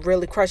been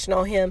really crushing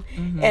on him.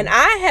 Mm-hmm. And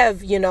I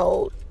have,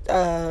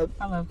 I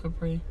love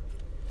Capri.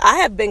 I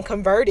have been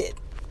converted.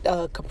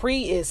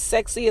 Capri is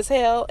sexy as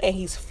hell and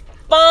he's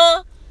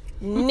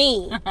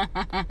funny.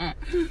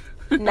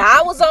 Now,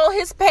 I was on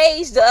his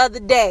page the other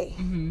day.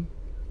 Mm-hmm.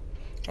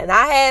 And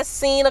I had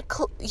seen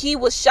he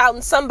was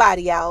shouting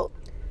somebody out.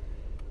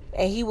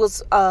 And he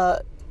was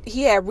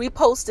he had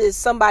reposted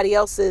somebody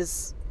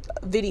else's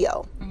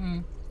video. Mm-hmm.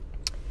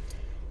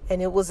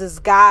 And it was this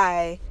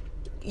guy,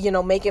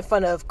 making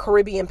fun of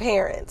Caribbean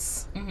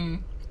parents. Mm-hmm.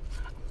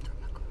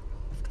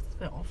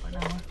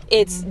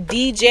 It's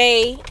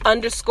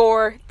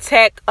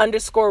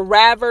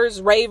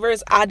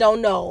DJ_tech_ravers. I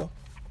don't know.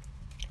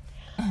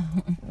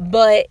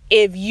 But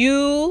if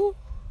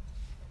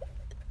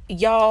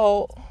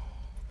y'all,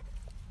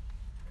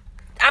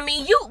 I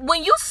mean,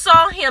 when you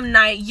saw him,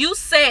 Knight, you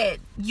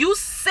said,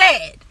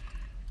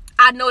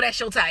 I know that's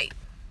your type.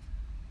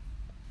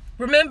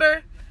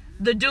 Remember?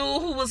 The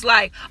dude who was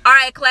like, all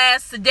right,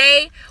 class,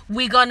 today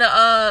we're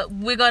gonna do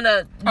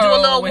a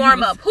little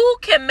warm up. Who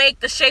can make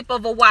the shape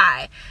of a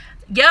Y?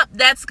 Yep,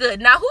 that's good.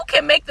 Now who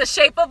can make the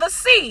shape of a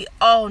C?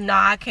 Oh no,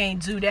 I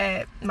can't do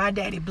that. My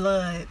daddy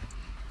blood.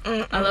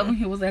 Mm-mm. I love when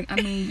he was like, I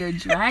mean, you're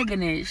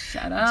dragging it.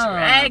 Shut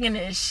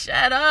up.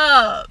 Shut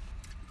up.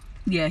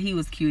 Yeah, he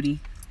was cutie.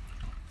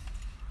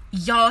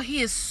 Y'all,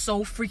 he is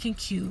so freaking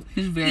cute.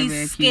 He's very,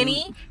 very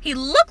skinny. cute. He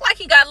looked like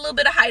he got a little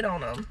bit of height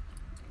on him.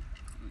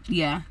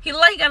 Yeah. He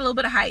looked like he got a little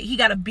bit of height. He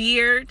got a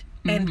beard.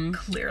 And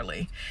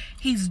clearly.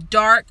 He's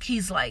dark.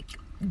 He's like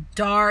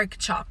dark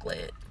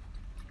chocolate.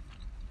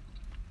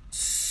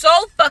 So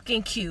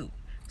fucking cute.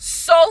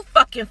 So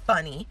fucking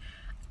funny.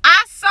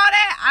 I saw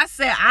that. I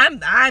said,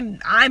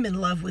 I'm in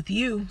love with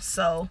you.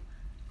 So,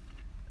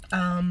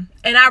 and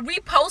I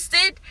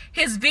reposted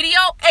his video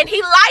and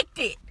he liked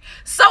it.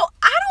 So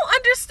I don't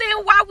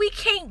understand why we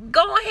can't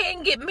go ahead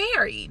and get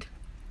married.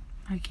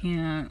 I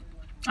can't.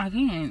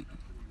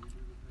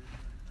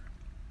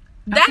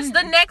 That's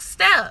the next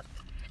step.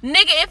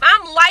 Nigga, if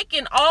I'm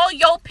liking all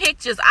your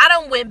pictures, I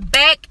done went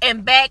back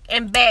and back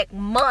and back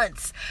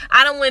months.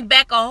 I done went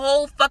back a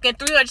whole fucking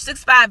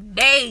 365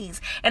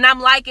 days. And I'm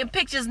liking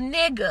pictures,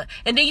 nigga.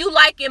 And then you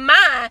liking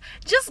mine.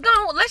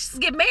 Let's just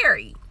get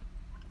married.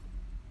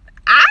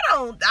 I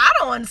don't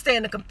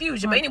understand the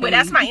confusion. But anyway,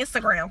 that's my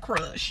Instagram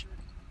crush.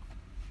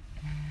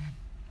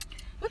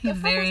 He's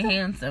very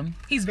handsome.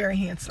 He's very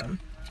handsome.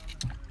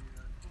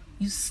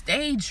 You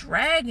stay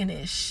dragging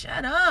it.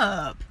 Shut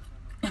up.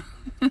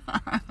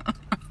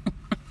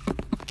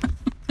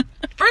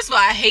 First of all,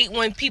 I hate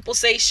when people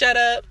say shut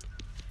up.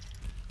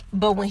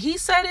 But when he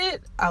said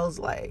it, I was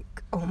like,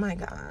 oh my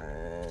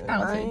God.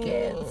 I'll take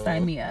it.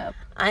 Sign me up.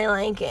 I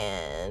like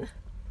it.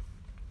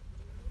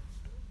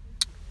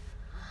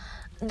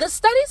 The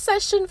study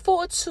session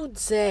for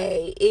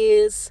today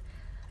is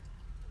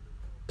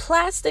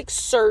plastic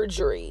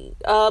surgery.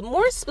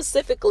 More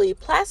specifically,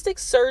 plastic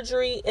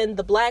surgery in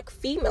the Black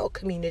female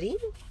community.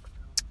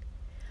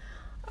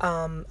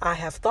 I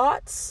have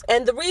thoughts.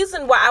 And the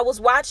reason why I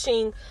was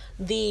watching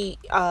the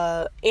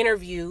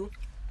interview,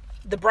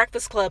 the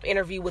Breakfast Club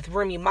interview with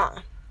Remy Ma,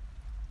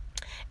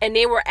 and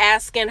they were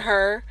asking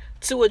her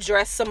to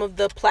address some of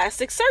the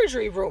plastic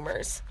surgery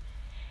rumors.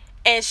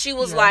 And she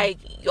was like,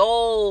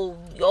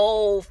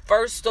 yo,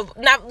 first of...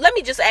 Now, let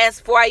me just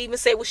ask before I even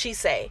say what she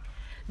say.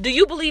 Do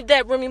you believe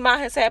that Remy Ma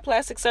has had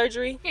plastic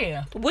surgery?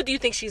 Yeah. What do you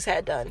think she's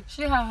had done?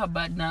 She had her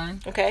butt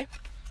done. Okay.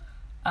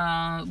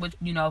 Which,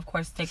 of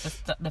course, take the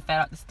fat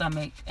out the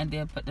stomach and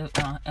then put the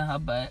in her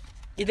butt.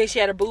 You think she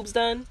had her boobs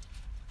done?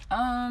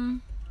 Her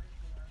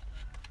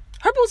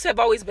boobs have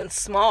always been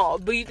small.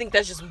 Do you think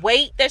that's just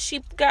weight that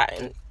she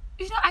gotten?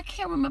 I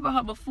can't remember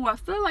her before. I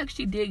feel like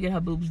she did get her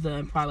boobs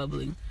done,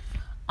 probably.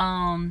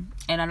 And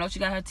I know she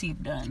got her teeth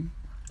done.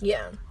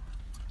 Yeah.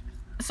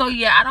 So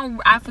yeah,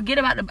 I forget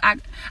about I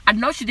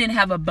know she didn't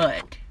have a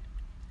butt.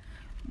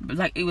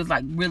 Like it was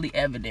like really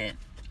evident.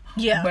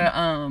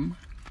 Yeah.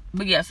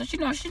 But yeah, so she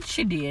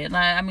did.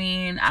 Like, I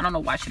mean, I don't know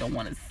why she don't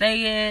want to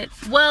say it.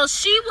 Well,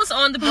 she was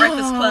on the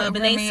Breakfast Club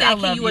and they said,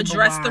 can you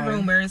address the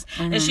rumors?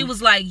 Mm-hmm. And she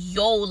was like,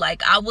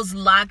 I was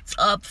locked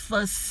up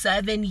for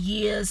 7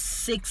 years,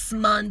 6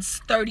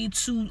 months,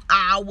 32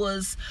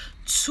 hours,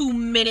 2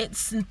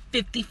 minutes and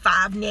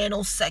 55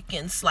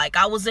 nanoseconds. Like,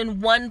 I was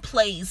in one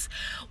place.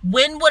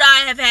 When would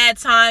I have had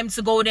time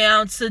to go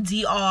down to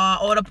DR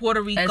or to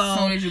Puerto Rico? As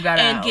soon as you got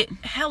out.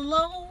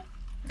 Hello?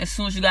 As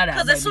soon as you got out.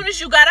 Because as soon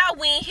as you got out,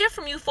 we ain't hear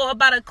from you for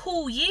about a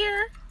cool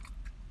year.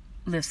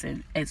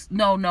 Listen, it's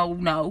no.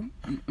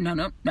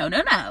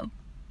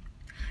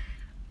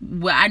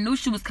 Well, I knew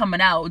she was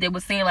coming out. They were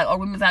saying like, oh,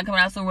 women's not coming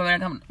out soon.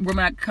 Women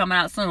not coming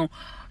out soon.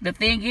 The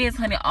thing is,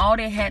 honey, all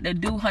they had to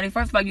do, honey,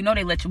 first of all,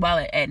 they let you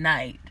out at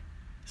night.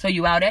 So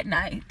you out at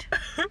night.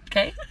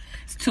 Okay?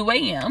 It's 2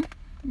 a.m.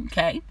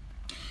 Okay?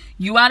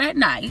 You out at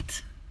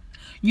night.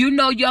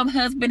 Your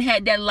husband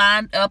had that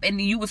lined up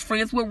and you was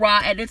friends with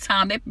Rod at the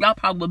time. Y'all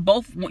probably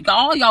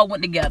y'all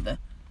went together.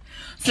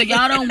 So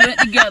y'all done went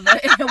together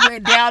and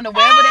went down to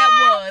wherever that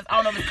was. I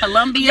don't know if it's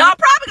Colombia. Y'all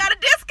probably got a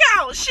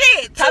discount.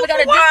 Shit. Probably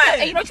got a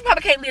discount. And she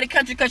probably can't leave the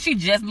country because she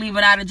just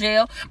leaving out of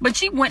jail. But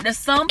she went to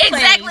some place.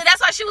 Exactly. That's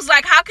why she was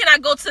like, how can I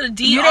go to the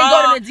DR? You didn't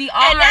go to the DR,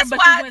 and that's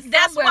why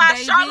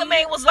baby.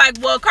 Charlamagne was like,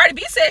 well, Cardi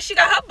B said she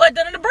got her butt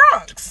done in the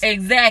Bronx.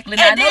 Exactly.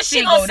 Now, and then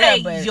she gonna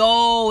say,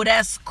 yo,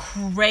 that's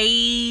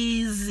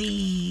crazy.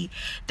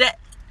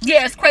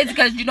 Yeah, it's crazy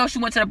because she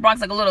went to the Bronx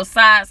like a little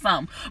side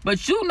something.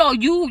 But your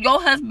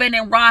husband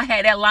and Rod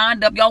had that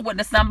lined up. Y'all went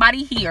to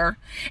somebody here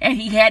and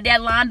he had that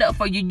lined up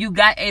for you. You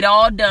got it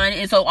all done.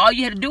 And so all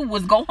you had to do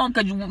was go home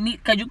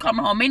because you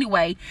coming home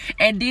anyway.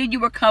 And then you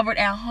were covered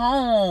at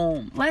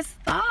home. Let's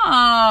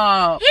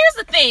stop. Here's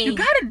the thing. You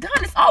got it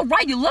done. It's all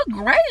right. You look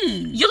great.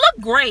 You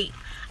look great.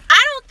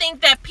 I don't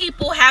think that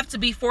people have to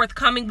be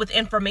forthcoming with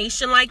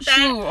information like that.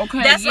 True,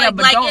 okay, that's but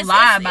don't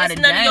lie about it.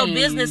 It's none of your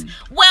business.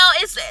 Well,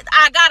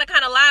 I gotta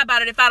kind of lie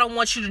about it if I don't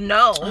want you to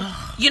know.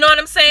 You know what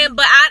I'm saying?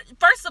 But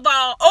first of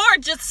all, or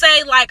just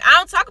say like, I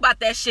don't talk about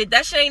that shit.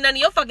 That shit ain't none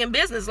of your fucking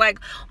business. Like,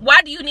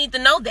 why do you need to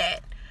know that?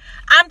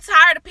 I'm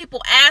tired of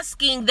people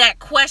asking that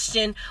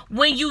question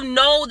when you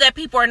know that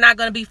people are not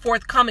going to be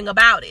forthcoming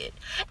about it.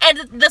 And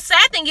the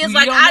sad thing is,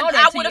 like,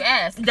 I would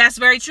have. That's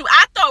very true.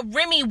 I thought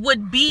Remy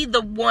would be the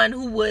one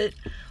who would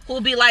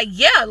be like,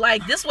 yeah,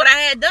 like this what I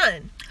had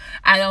done.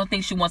 I don't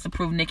think she wants to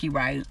prove Nikki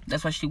right.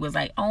 That's why she was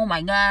like, oh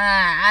my God,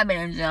 I've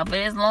been in jail for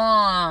this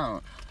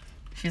long.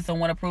 She just don't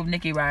want to prove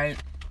Nikki right.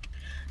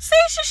 See,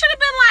 she should have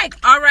been like,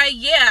 all right,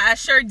 yeah, I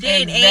sure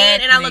did,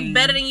 exactly. and I look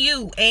better than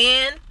you,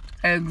 and.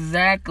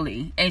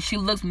 Exactly. And she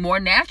looks more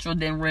natural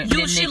than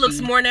Nikki. She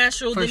looks more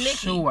natural than Nikki. For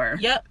sure.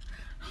 Yep.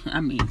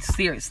 I mean,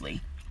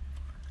 seriously.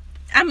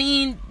 I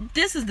mean,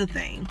 this is the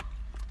thing.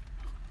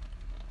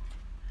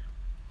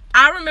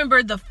 I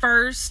remember the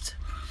first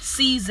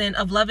season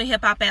of Love and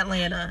Hip Hop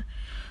Atlanta,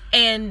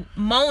 and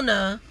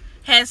Mona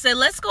had said,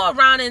 let's go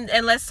around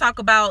and let's talk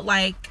about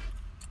like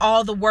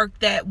all the work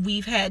that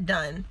we've had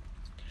done.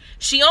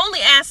 She only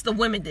asked the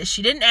women this.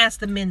 She didn't ask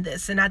the men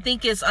this. And I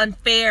think it's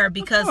unfair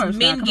because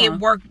men get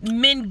work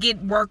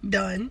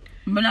done.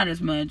 But not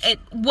as much.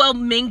 Well,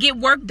 men get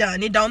work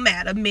done. It don't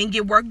matter. Men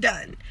get work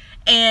done.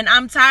 And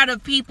I'm tired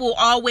of people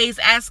always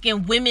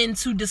asking women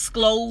to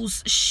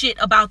disclose shit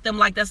about them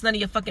like that's none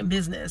of your fucking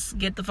business.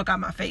 Get the fuck out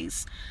of my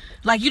face.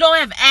 Like, you don't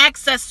have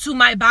access to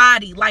my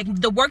body. Like,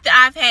 the work that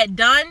I've had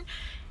done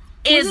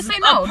is a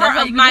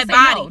part of my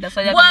body.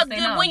 Well,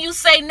 then when you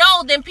say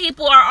no, then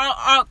people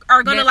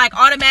are gonna like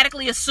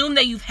automatically assume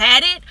that you've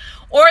had it,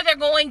 or they're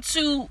going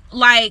to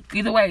like.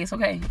 Either way, it's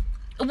okay.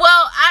 Well,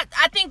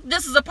 I think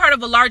this is a part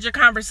of a larger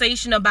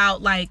conversation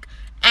about like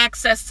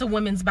access to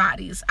women's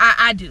bodies.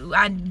 I do.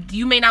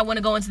 You may not want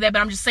to go into that, but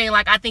I'm just saying,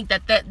 like, I think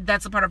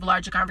that's a part of a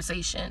larger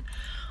conversation.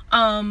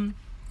 And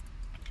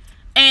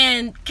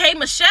K.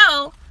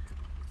 Michelle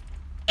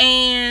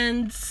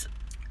and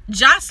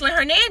Jocelyn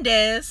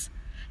Hernandez.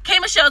 K.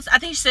 Michelle, I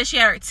think she said she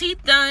had her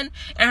teeth done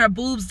and her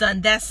boobs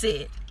done. That's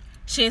it.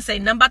 She didn't say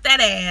nothing about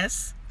that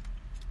ass.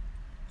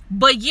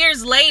 But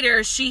years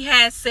later, she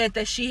has said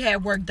that she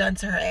had work done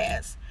to her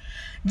ass.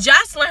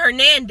 Jocelyn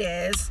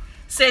Hernandez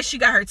says she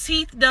got her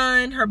teeth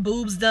done, her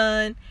boobs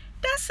done.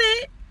 That's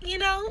it. You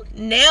know,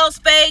 nails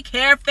fake,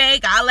 hair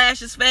fake,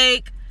 eyelashes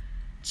fake.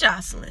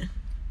 Jocelyn.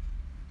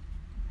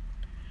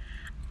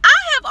 I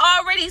have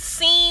already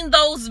seen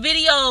those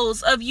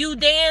videos of you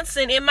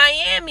dancing in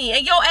Miami,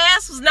 and your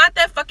ass was not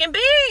that fucking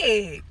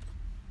big.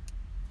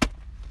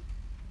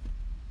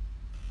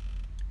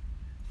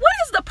 What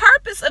is the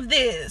purpose of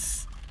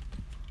this?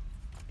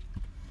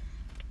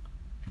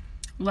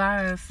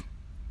 Lies.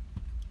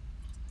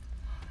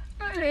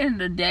 At the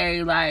end of the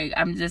day, like,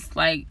 I'm just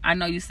like, I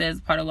know you said it's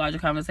part of a larger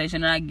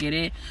conversation, and I get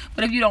it,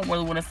 but if you don't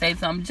really want to say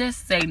something,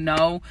 just say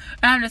no.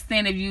 I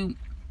understand if you,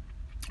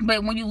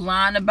 but when you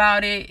lying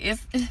about it,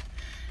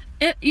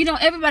 you know,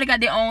 everybody got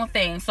their own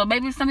thing. So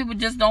maybe some people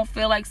just don't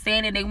feel like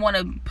saying it. They want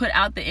to put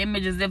out the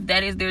image as if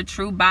that is their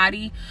true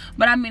body.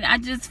 But I mean, I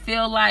just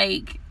feel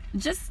like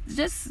just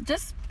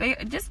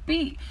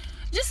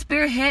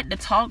spearhead the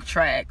talk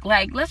track.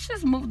 Like, let's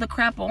just move the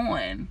crap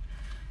on.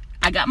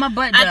 I got my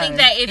butt done. I think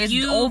that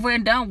it's over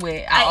and done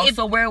with. I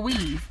also wear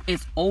weave.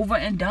 It's over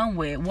and done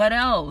with. What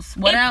else?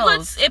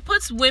 It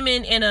puts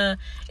women in a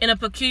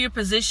peculiar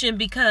position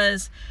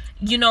because,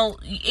 you know,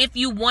 if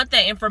you want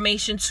that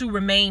information to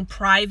remain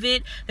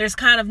private, there's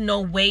kind of no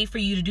way for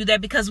you to do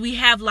that because we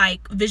have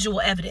like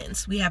visual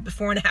evidence. We have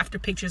before and after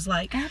pictures.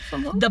 Like,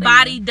 absolutely, the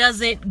body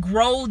doesn't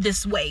grow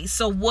this way.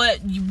 So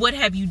what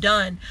have you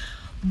done?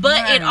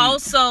 But right. It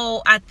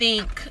also, I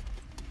think,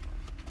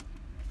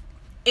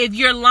 if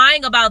you're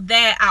lying about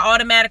that, I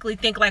automatically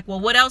think like, well,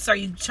 what else are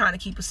you trying to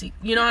keep a secret?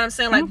 You know what I'm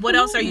saying? Like, what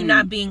else are you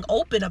not being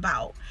open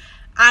about?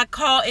 I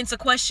call into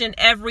question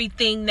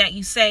everything that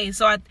you say.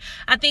 So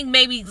I think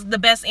maybe the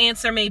best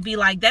answer may be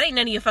like, that ain't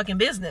none of your fucking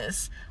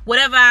business.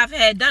 Whatever I've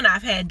had done,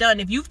 I've had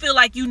done. If you feel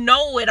like you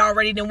know it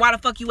already, then why the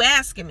fuck you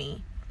asking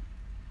me?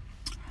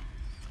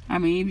 I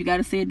mean, if you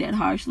gotta say it that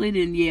harshly,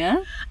 then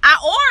yeah.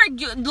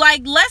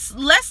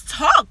 Let's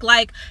talk.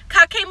 Like,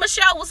 K.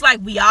 Michelle was like,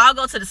 we all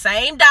go to the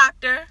same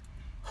doctor.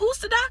 Who's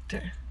the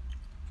doctor?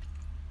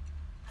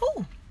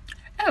 Who?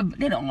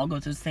 They don't all go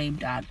to the same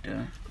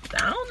doctor.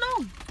 I don't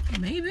know.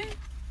 Maybe.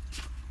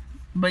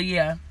 But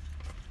yeah.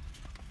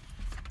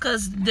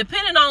 Because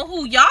depending on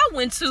who y'all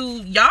went to,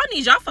 y'all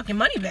need y'all fucking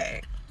money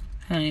back.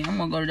 Hey, I'm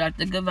going to go to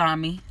Dr.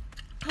 Gavami.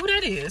 Who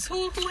that is?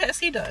 Who has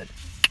he done?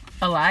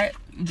 A lot.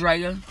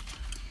 Drea.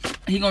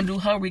 He going to do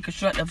her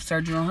reconstructive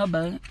surgery on her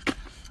butt.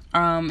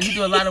 He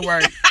do a lot of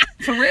work.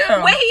 For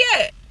real. Where he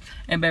at?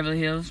 In Beverly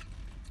Hills.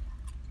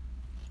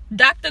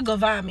 Dr.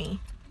 Gavami.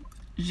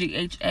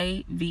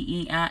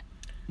 Ghavei.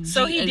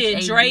 So he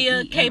did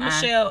Drea, K.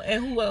 Michelle,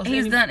 and who else?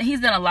 He's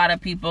done a lot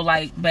of people,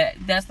 like, but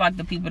that's like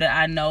the people that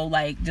I know,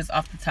 like, just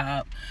off the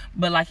top.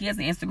 But like, he has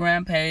an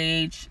Instagram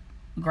page,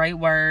 great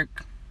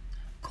work,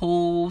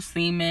 cool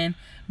semen,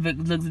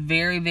 looks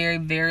very, very,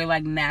 very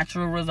like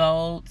natural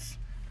results.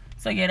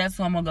 So yeah, that's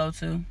who I'm gonna go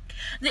to.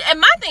 And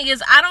my thing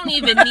is, I don't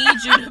even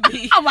need you to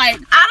be. I'm like,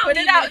 put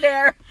it out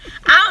there.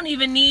 I don't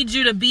even need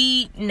you to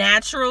be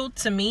natural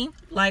to me.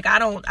 Like, I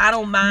don't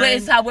mind. But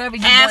it's however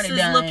you want it done.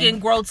 Asses looking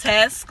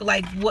grotesque,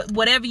 like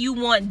whatever you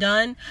want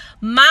done.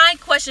 My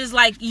question is,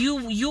 like,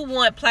 you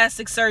want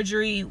plastic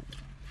surgery.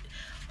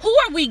 Who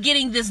are we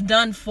getting this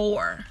done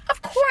for?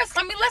 Of course.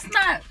 I mean, let's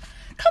not.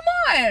 Come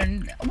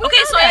on.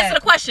 Okay, so answer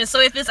the question. So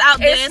if it's out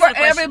there, it's for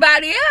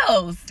everybody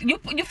else. You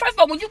first of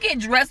all, when you get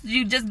dressed,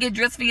 you just get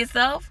dressed for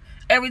yourself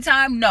every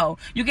time? No.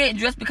 You get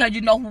dressed because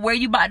you know where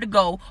you about to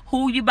go,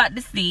 who you about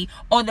to see,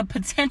 or the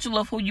potential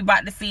of who you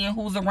about to see and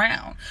who's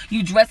around.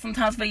 You dress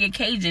sometimes for the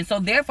occasion. So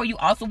therefore, you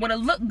also want to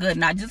look good,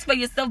 not just for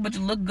yourself, but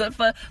you look good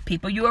for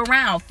people you're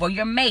around, for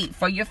your mate,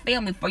 for your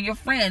family, for your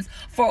friends,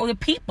 for the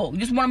people. You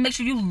just want to make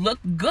sure you look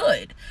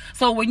good.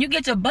 So when you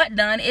get your butt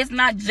done, it's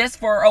not just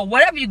for, or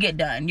whatever you get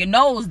done, your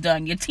nose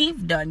done, your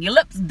teeth done, your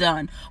lips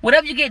done,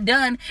 whatever you get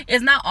done,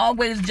 it's not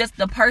always just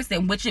the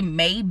person, which it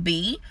may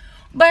be.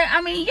 But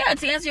I mean, yeah,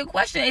 to answer your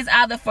question, it's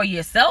either for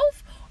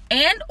yourself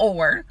and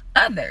or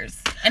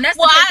others. And that's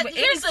the case with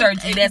any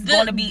surgery that's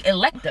going to be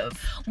elective.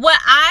 What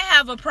I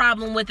have a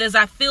problem with is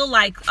I feel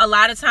like a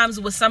lot of times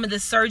with some of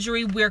this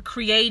surgery, we're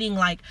creating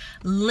like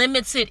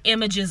limited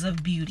images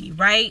of beauty,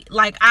 right?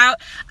 Like I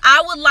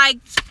would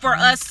like for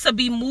us to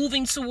be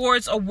moving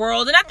towards a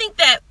world, and I think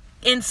that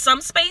in some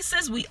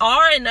spaces we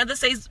are, in other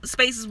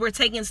spaces we're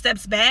taking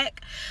steps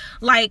back.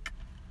 Like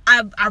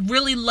I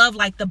really love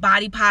like the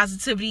body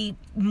positivity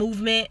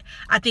movement.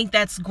 I think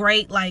that's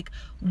great. Like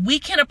we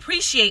can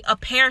appreciate a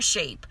pear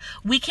shape.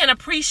 We can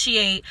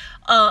appreciate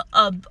a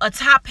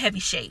top heavy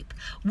shape.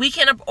 We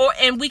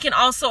can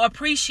also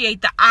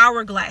appreciate the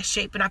hourglass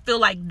shape. And I feel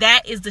like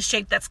that is the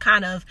shape that's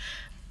kind of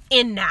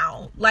in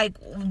now. Like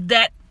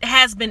that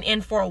has been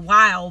in for a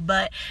while,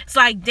 but it's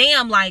like,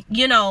 damn, like,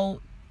 you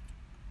know,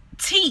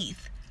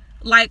 teeth.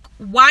 Like,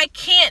 why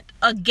can't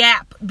a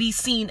gap be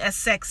seen as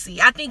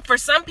sexy? I think for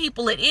some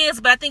people it is,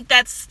 but I think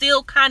that's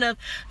still kind of,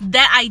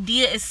 that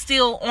idea is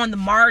still on the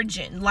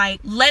margin.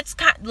 Like, let's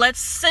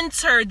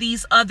center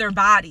these other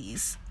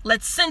bodies.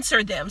 Let's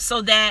center them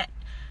so that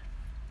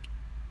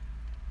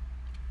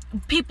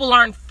people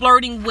aren't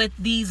flirting with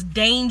these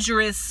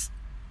dangerous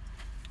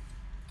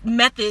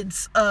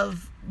methods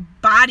of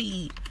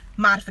body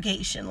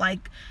modification.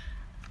 Like,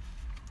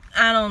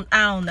 I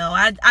don't know.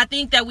 I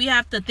think that we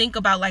have to think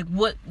about like,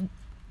 what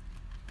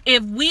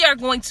if we are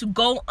going to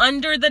go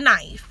under the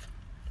knife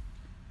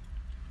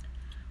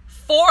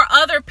for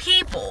other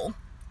people.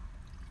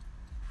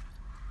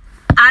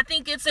 I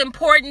think it's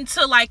important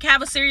to like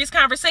have a serious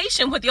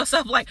conversation with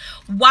yourself. Like,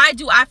 why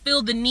do I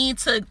feel the need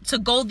to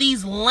go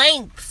these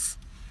lengths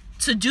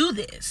to do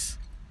this?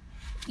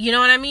 You know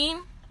what I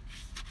mean?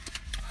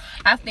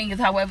 I think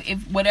it's, however, if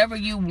whatever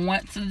you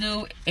want to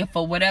do, if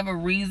for whatever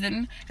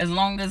reason, as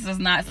long as it's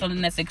not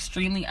something that's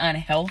extremely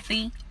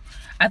unhealthy,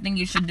 I think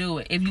you should do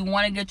it. If you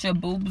want to get your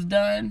boobs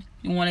done,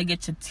 you want to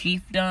get your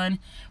teeth done,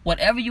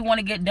 whatever you want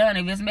to get done,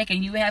 if it's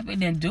making you happy,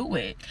 then do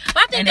it. But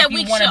I think and that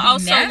we should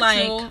also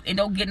like, and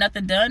don't get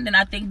nothing done, then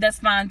I think that's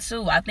fine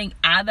too. I think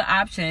either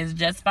option is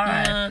just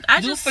fine.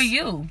 Do for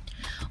you.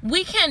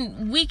 We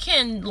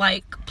can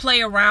like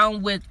play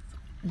around with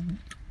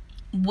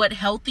what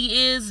healthy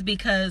is,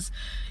 because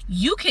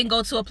you can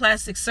go to a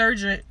plastic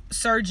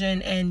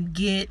surgeon and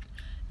get,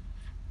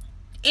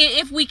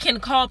 if we can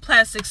call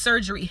plastic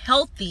surgery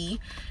healthy,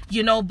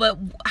 you know, but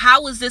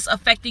how is this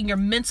affecting your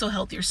mental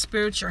health, your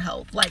spiritual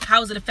health? Like,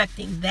 how is it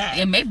affecting that?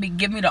 It may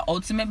give me the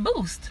ultimate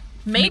boost.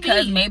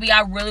 Because maybe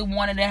I really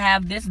wanted to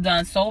have this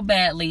done so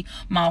badly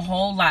my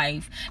whole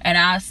life, and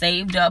I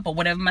saved up or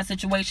whatever my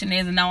situation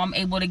is, and now I'm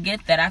able to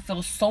get that. I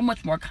feel so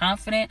much more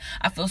confident.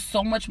 I feel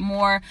so much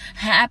more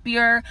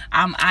happier.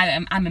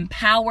 I'm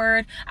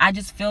empowered. I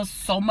just feel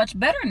so much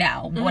better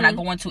now. Mm-hmm. When I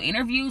go into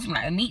interviews, when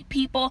I meet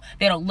people,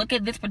 they don't look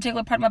at this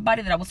particular part of my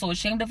body that I was so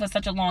ashamed of for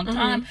such a long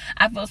time.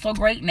 I feel so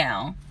great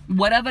now.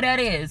 Whatever that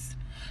is.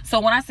 So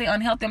when I say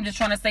unhealthy, I'm just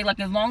trying to say, like,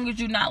 as long as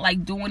you're not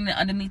like doing it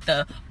underneath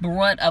the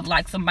brunt of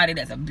like somebody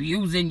that's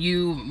abusing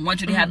you,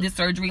 want you to have this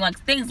surgery, like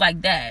things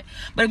like that.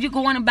 But if you're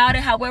going about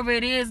it however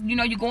it is, you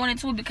know, you're going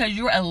into it because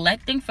you're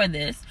electing for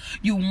this,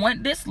 you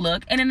want this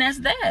look, and then that's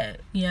that.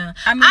 Yeah.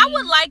 I mean, I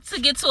would like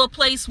to get to a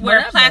place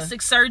where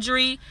plastic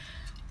surgery,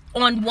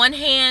 on one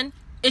hand,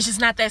 it's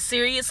just not that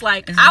serious.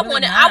 Like, I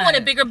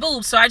wanted bigger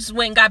boobs, so I just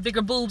went and got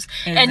bigger boobs.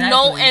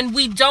 Exactly. And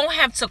we don't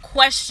have to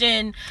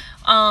question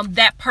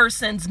that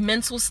person's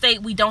mental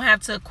state. We don't have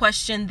to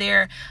question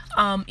their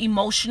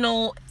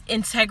emotional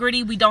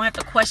integrity. We don't have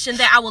to question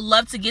that. I would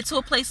love to get to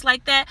a place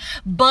like that,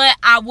 but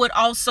I would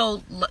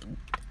also,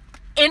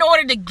 in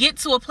order to get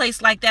to a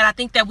place like that, I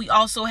think that we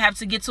also have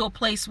to get to a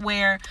place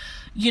where,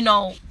 you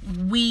know,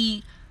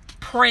 we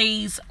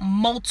praise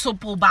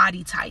multiple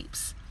body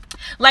types.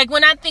 Like,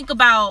 when I think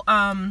about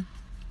I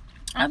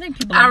think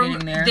people are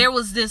getting there. There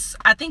was this,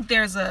 I think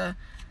there's a,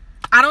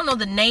 I don't know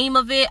the name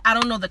of it, I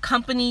don't know the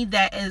company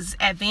that is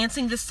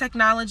advancing this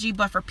technology,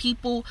 but for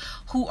people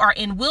who are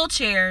in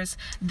wheelchairs,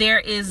 there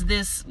is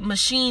this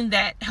machine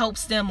that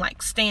helps them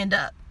like stand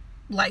up,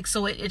 like,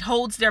 so it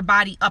holds their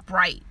body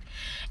upright.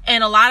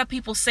 And a lot of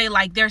people say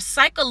like there's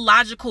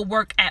psychological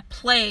work at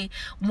play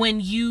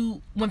when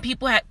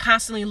people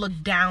constantly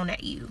look down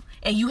at you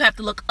and you have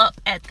to look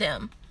up at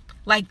them.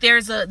 Like,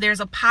 there's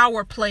a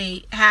power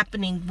play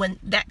happening when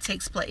that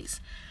takes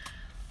place.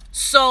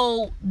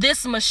 So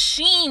this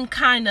machine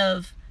kind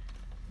of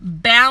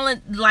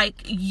balance,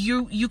 like,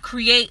 you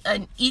create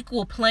an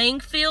equal playing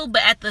field,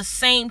 but at the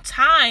same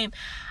time,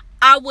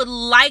 I would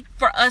like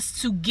for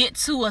us to get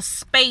to a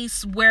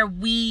space where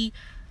we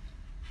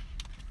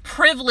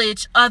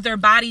privilege other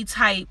body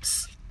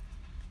types,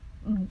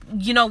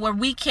 you know, where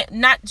we can,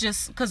 not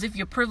just because if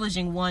you're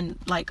privileging one,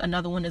 like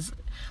another one is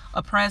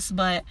oppressed,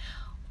 but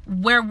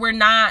where we're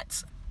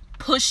not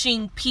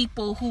pushing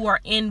people who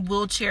are in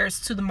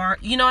wheelchairs to the mark.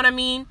 You know what I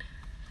mean?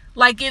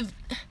 Like, if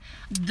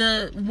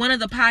one of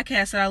the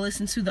podcasts that I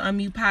listened to, the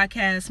Unmute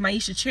podcast,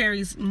 Maisha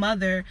Cherry's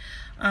mother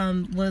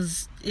I'm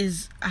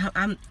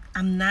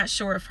not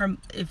sure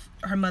if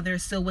her mother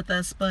is still with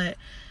us, but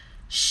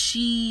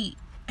she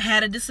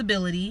had a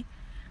disability,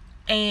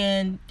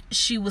 and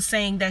she was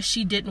saying that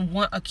she didn't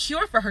want a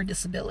cure for her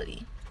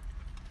disability.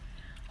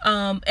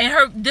 And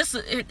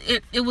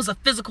it was a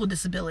physical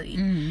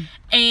disability.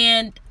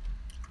 And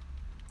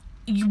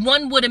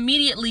one would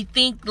immediately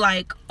think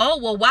like, oh,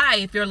 well, why?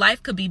 If your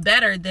life could be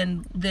better,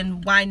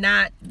 then why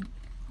not,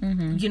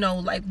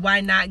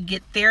 why not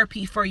get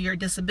therapy for your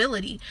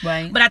disability?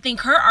 Right. But I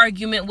think her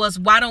argument was,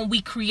 why don't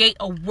we create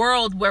a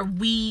world where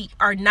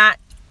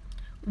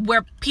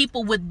where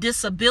people with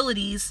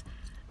disabilities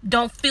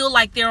don't feel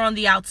like they're on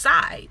the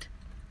outside?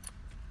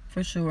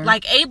 For sure.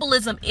 Like,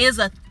 ableism is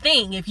a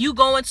thing. If you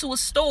go into a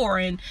store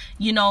and,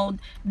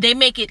 they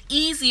make it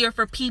easier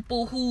for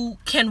people who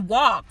can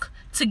walk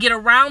to get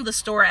around the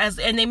store,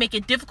 and they make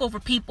it difficult for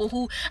people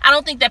who, I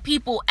don't think that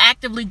people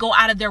actively go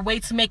out of their way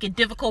to make it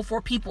difficult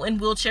for people in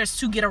wheelchairs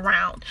to get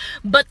around.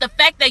 But the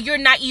fact that you're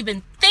not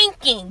even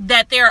thinking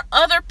that there are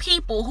other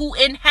people who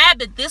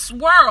inhabit this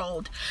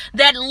world,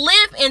 that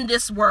live in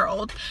this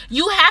world,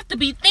 you have to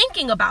be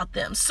thinking about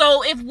them.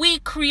 So if we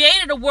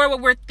created a world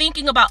where we're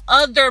thinking about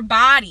other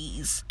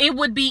bodies, it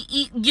would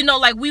be,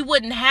 we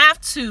wouldn't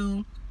have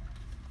to,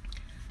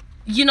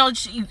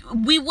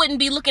 we wouldn't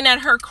be looking at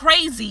her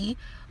crazy.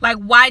 Like,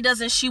 why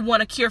doesn't she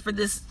want a cure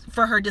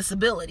for her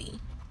disability?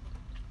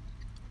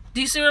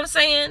 Do you see what I'm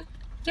saying?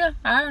 Yeah,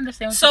 I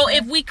understand. So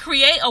if we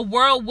create a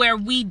world where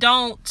we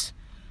don't,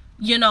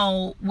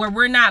 where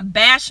we're not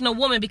bashing a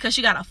woman because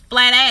she got a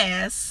flat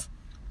ass,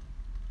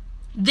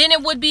 then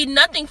it would be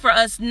nothing for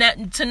us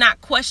to not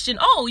question,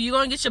 oh, you're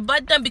going to get your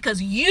butt done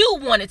because you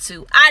wanted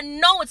to. I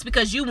know it's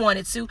because you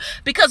wanted to,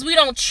 because we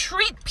don't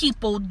treat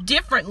people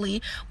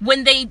differently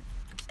when they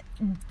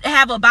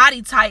have a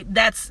body type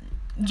that's,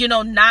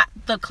 not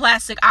the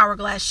classic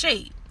hourglass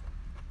shape.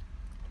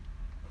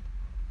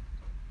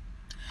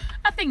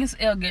 I think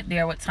it'll get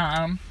there with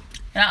time.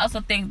 And I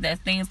also think that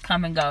things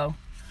come and go.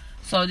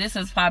 So this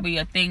is probably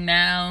a thing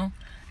now,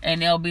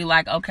 and they'll be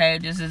like, okay,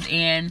 this is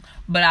in.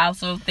 But I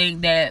also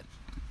think that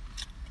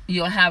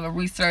you'll have a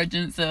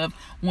resurgence of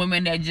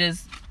women that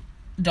just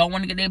don't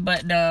want to get their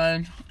butt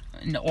done,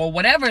 or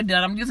whatever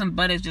done. I'm using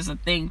butt as just a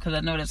thing because I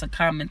know that's a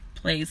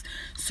commonplace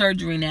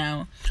surgery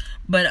now.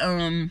 But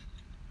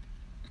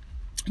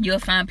you'll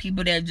find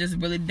people that just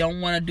really don't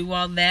want to do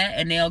all that,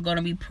 and they're going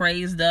to be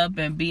praised up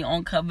and be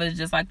on covers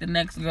just like the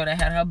next girl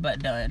that had her butt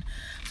done.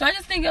 So I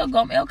just think it'll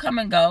come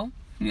and go,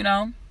 You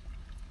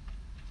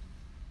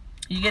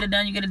get it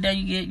done,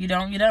 you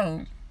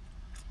don't.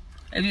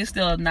 If you're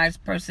still a nice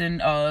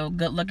person or a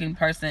good looking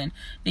person,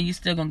 then you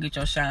still gonna get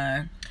your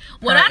shine.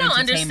 What I don't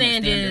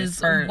understand is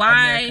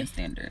why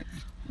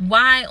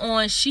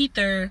on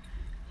Sheether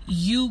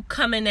you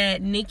coming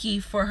at Nikki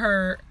for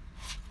her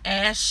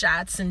ass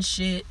shots and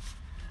shit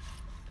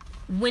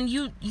when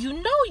you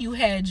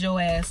had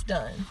your ass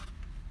done.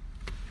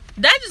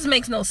 That just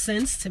makes no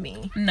sense to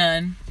me.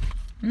 None.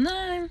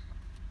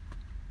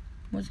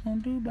 What's gonna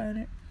do about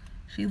it?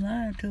 She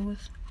lied to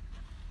us.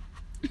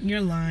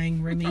 You're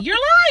lying, Remy. You're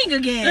lying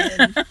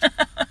again.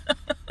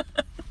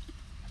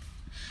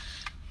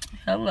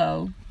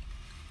 Hello.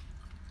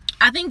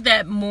 I think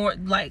that more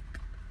like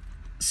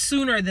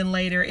sooner than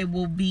later it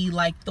will be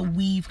like the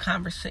weave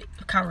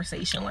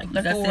conversation. Like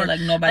I before, said,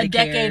 like nobody a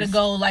decade cares.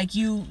 ago, like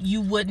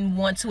you wouldn't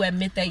want to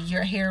admit that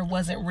your hair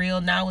wasn't real.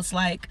 Now it's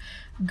like,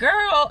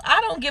 girl, I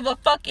don't give a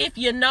fuck if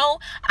you know.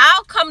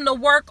 I'll come to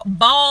work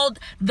bald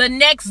the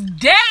next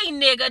day,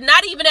 nigga.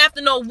 Not even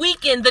after no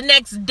weekend. The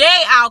next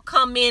day I'll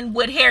come in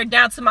with hair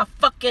down to my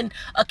fucking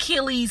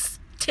Achilles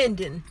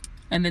tendon.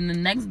 And then the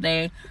next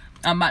day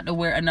I'm about to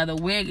wear another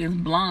wig. It's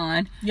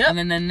blonde. Yep. And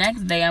then the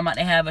next day I'm about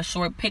to have a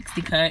short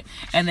pixie cut.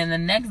 And then the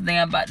next day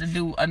I'm about to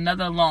do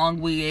another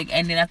long wig.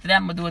 And then after that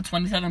I'm going to do a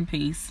 27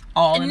 piece.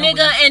 All in a week.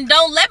 And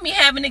don't let me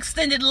have an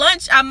extended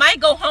lunch. I might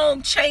go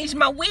home, change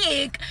my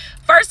wig.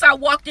 First I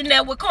walked in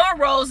there with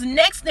cornrows.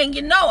 Next thing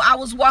you know, I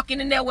was walking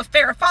in there with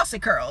Farrah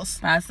Fawcett curls.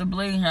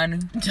 Possibly, honey.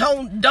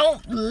 Don't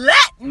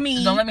let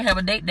me have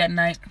a date that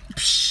night.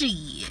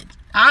 Shit.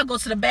 I'll go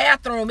to the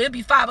bathroom. It'll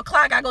be 5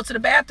 o'clock. I go to the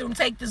bathroom,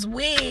 take this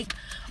wig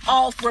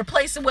off,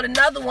 replace it with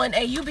another one,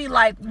 and you be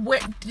like,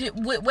 what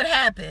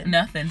happened?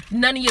 Nothing.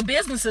 None of your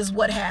business is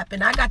what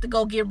happened. I got to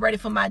go get ready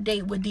for my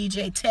date with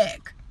DJ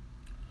Tech.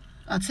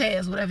 Or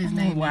Tez, whatever his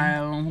name is.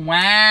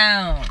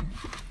 Wow.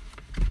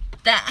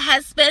 That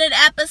has been an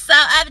episode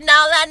of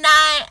Nola and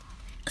Knight.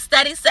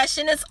 Study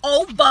session is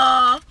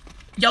over.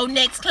 Your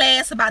next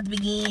class about to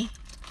begin.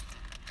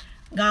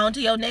 Go on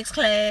to your next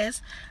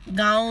class.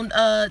 Go on,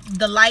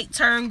 the light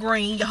turned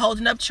green. You're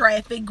holding up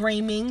traffic.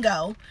 Green mean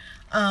go.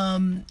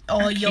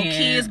 Or your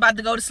kids about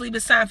to go to sleep.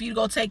 It's time for you to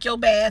go take your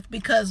bath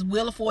because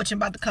Wheel of Fortune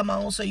about to come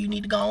on. So you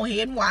need to go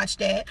ahead and watch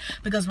that,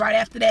 because right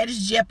after that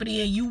is Jeopardy,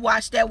 and you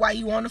watch that while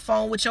you on the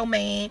phone with your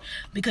man,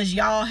 because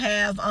y'all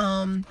have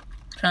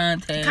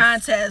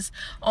contest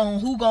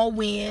on who gonna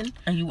win,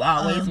 and you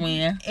always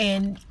win.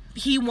 And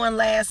he won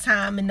last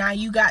time, and now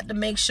you got to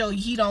make sure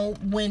he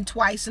don't win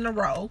twice in a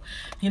row.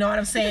 You know what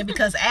I'm saying?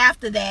 Because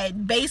after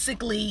that,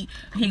 basically,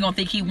 he gonna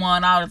think he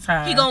won all the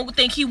time. He gonna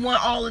think he won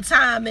all the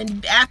time,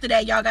 and after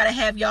that, y'all gotta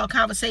have y'all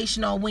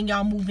conversation on when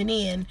y'all moving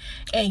in,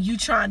 and you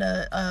trying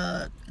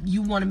to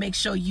you want to make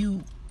sure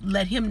you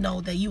let him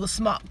know that you a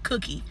smart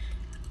cookie,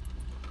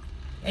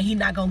 and he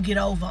not gonna get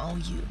over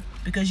on you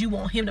because you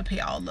want him to pay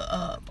all the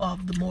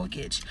of the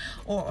mortgage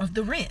or of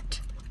the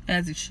rent.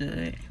 As it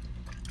should.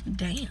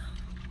 Damn.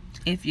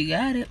 If you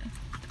got it.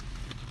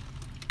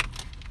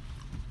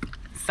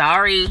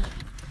 Sorry.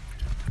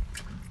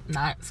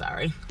 Not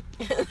sorry.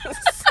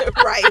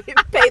 Right.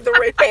 Pay the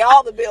rent, pay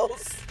all the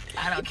bills.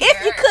 I don't care.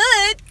 If you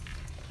could.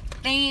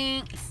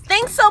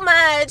 Thanks so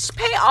much.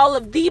 Pay all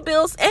of the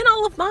bills and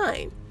all of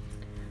mine.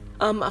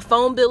 My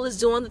phone bill is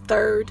due on the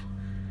 3rd.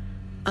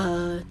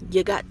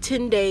 You got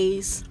 10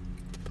 days.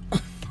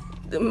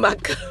 My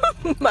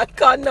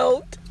car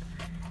note.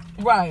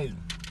 Right.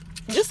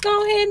 Just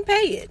go ahead and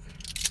pay it.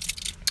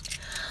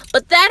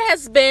 But that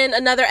has been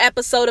another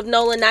episode of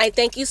Nola and Knight.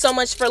 Thank you so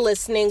much for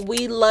listening.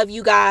 We love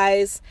you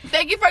guys.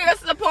 Thank you for your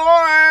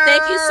support.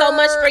 Thank you so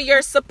much for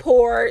your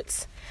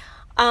support.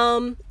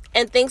 And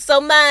thanks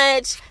so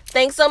much.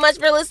 Thanks so much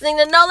for listening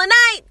to Nola and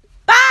Knight.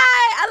 Bye.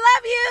 I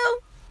love you.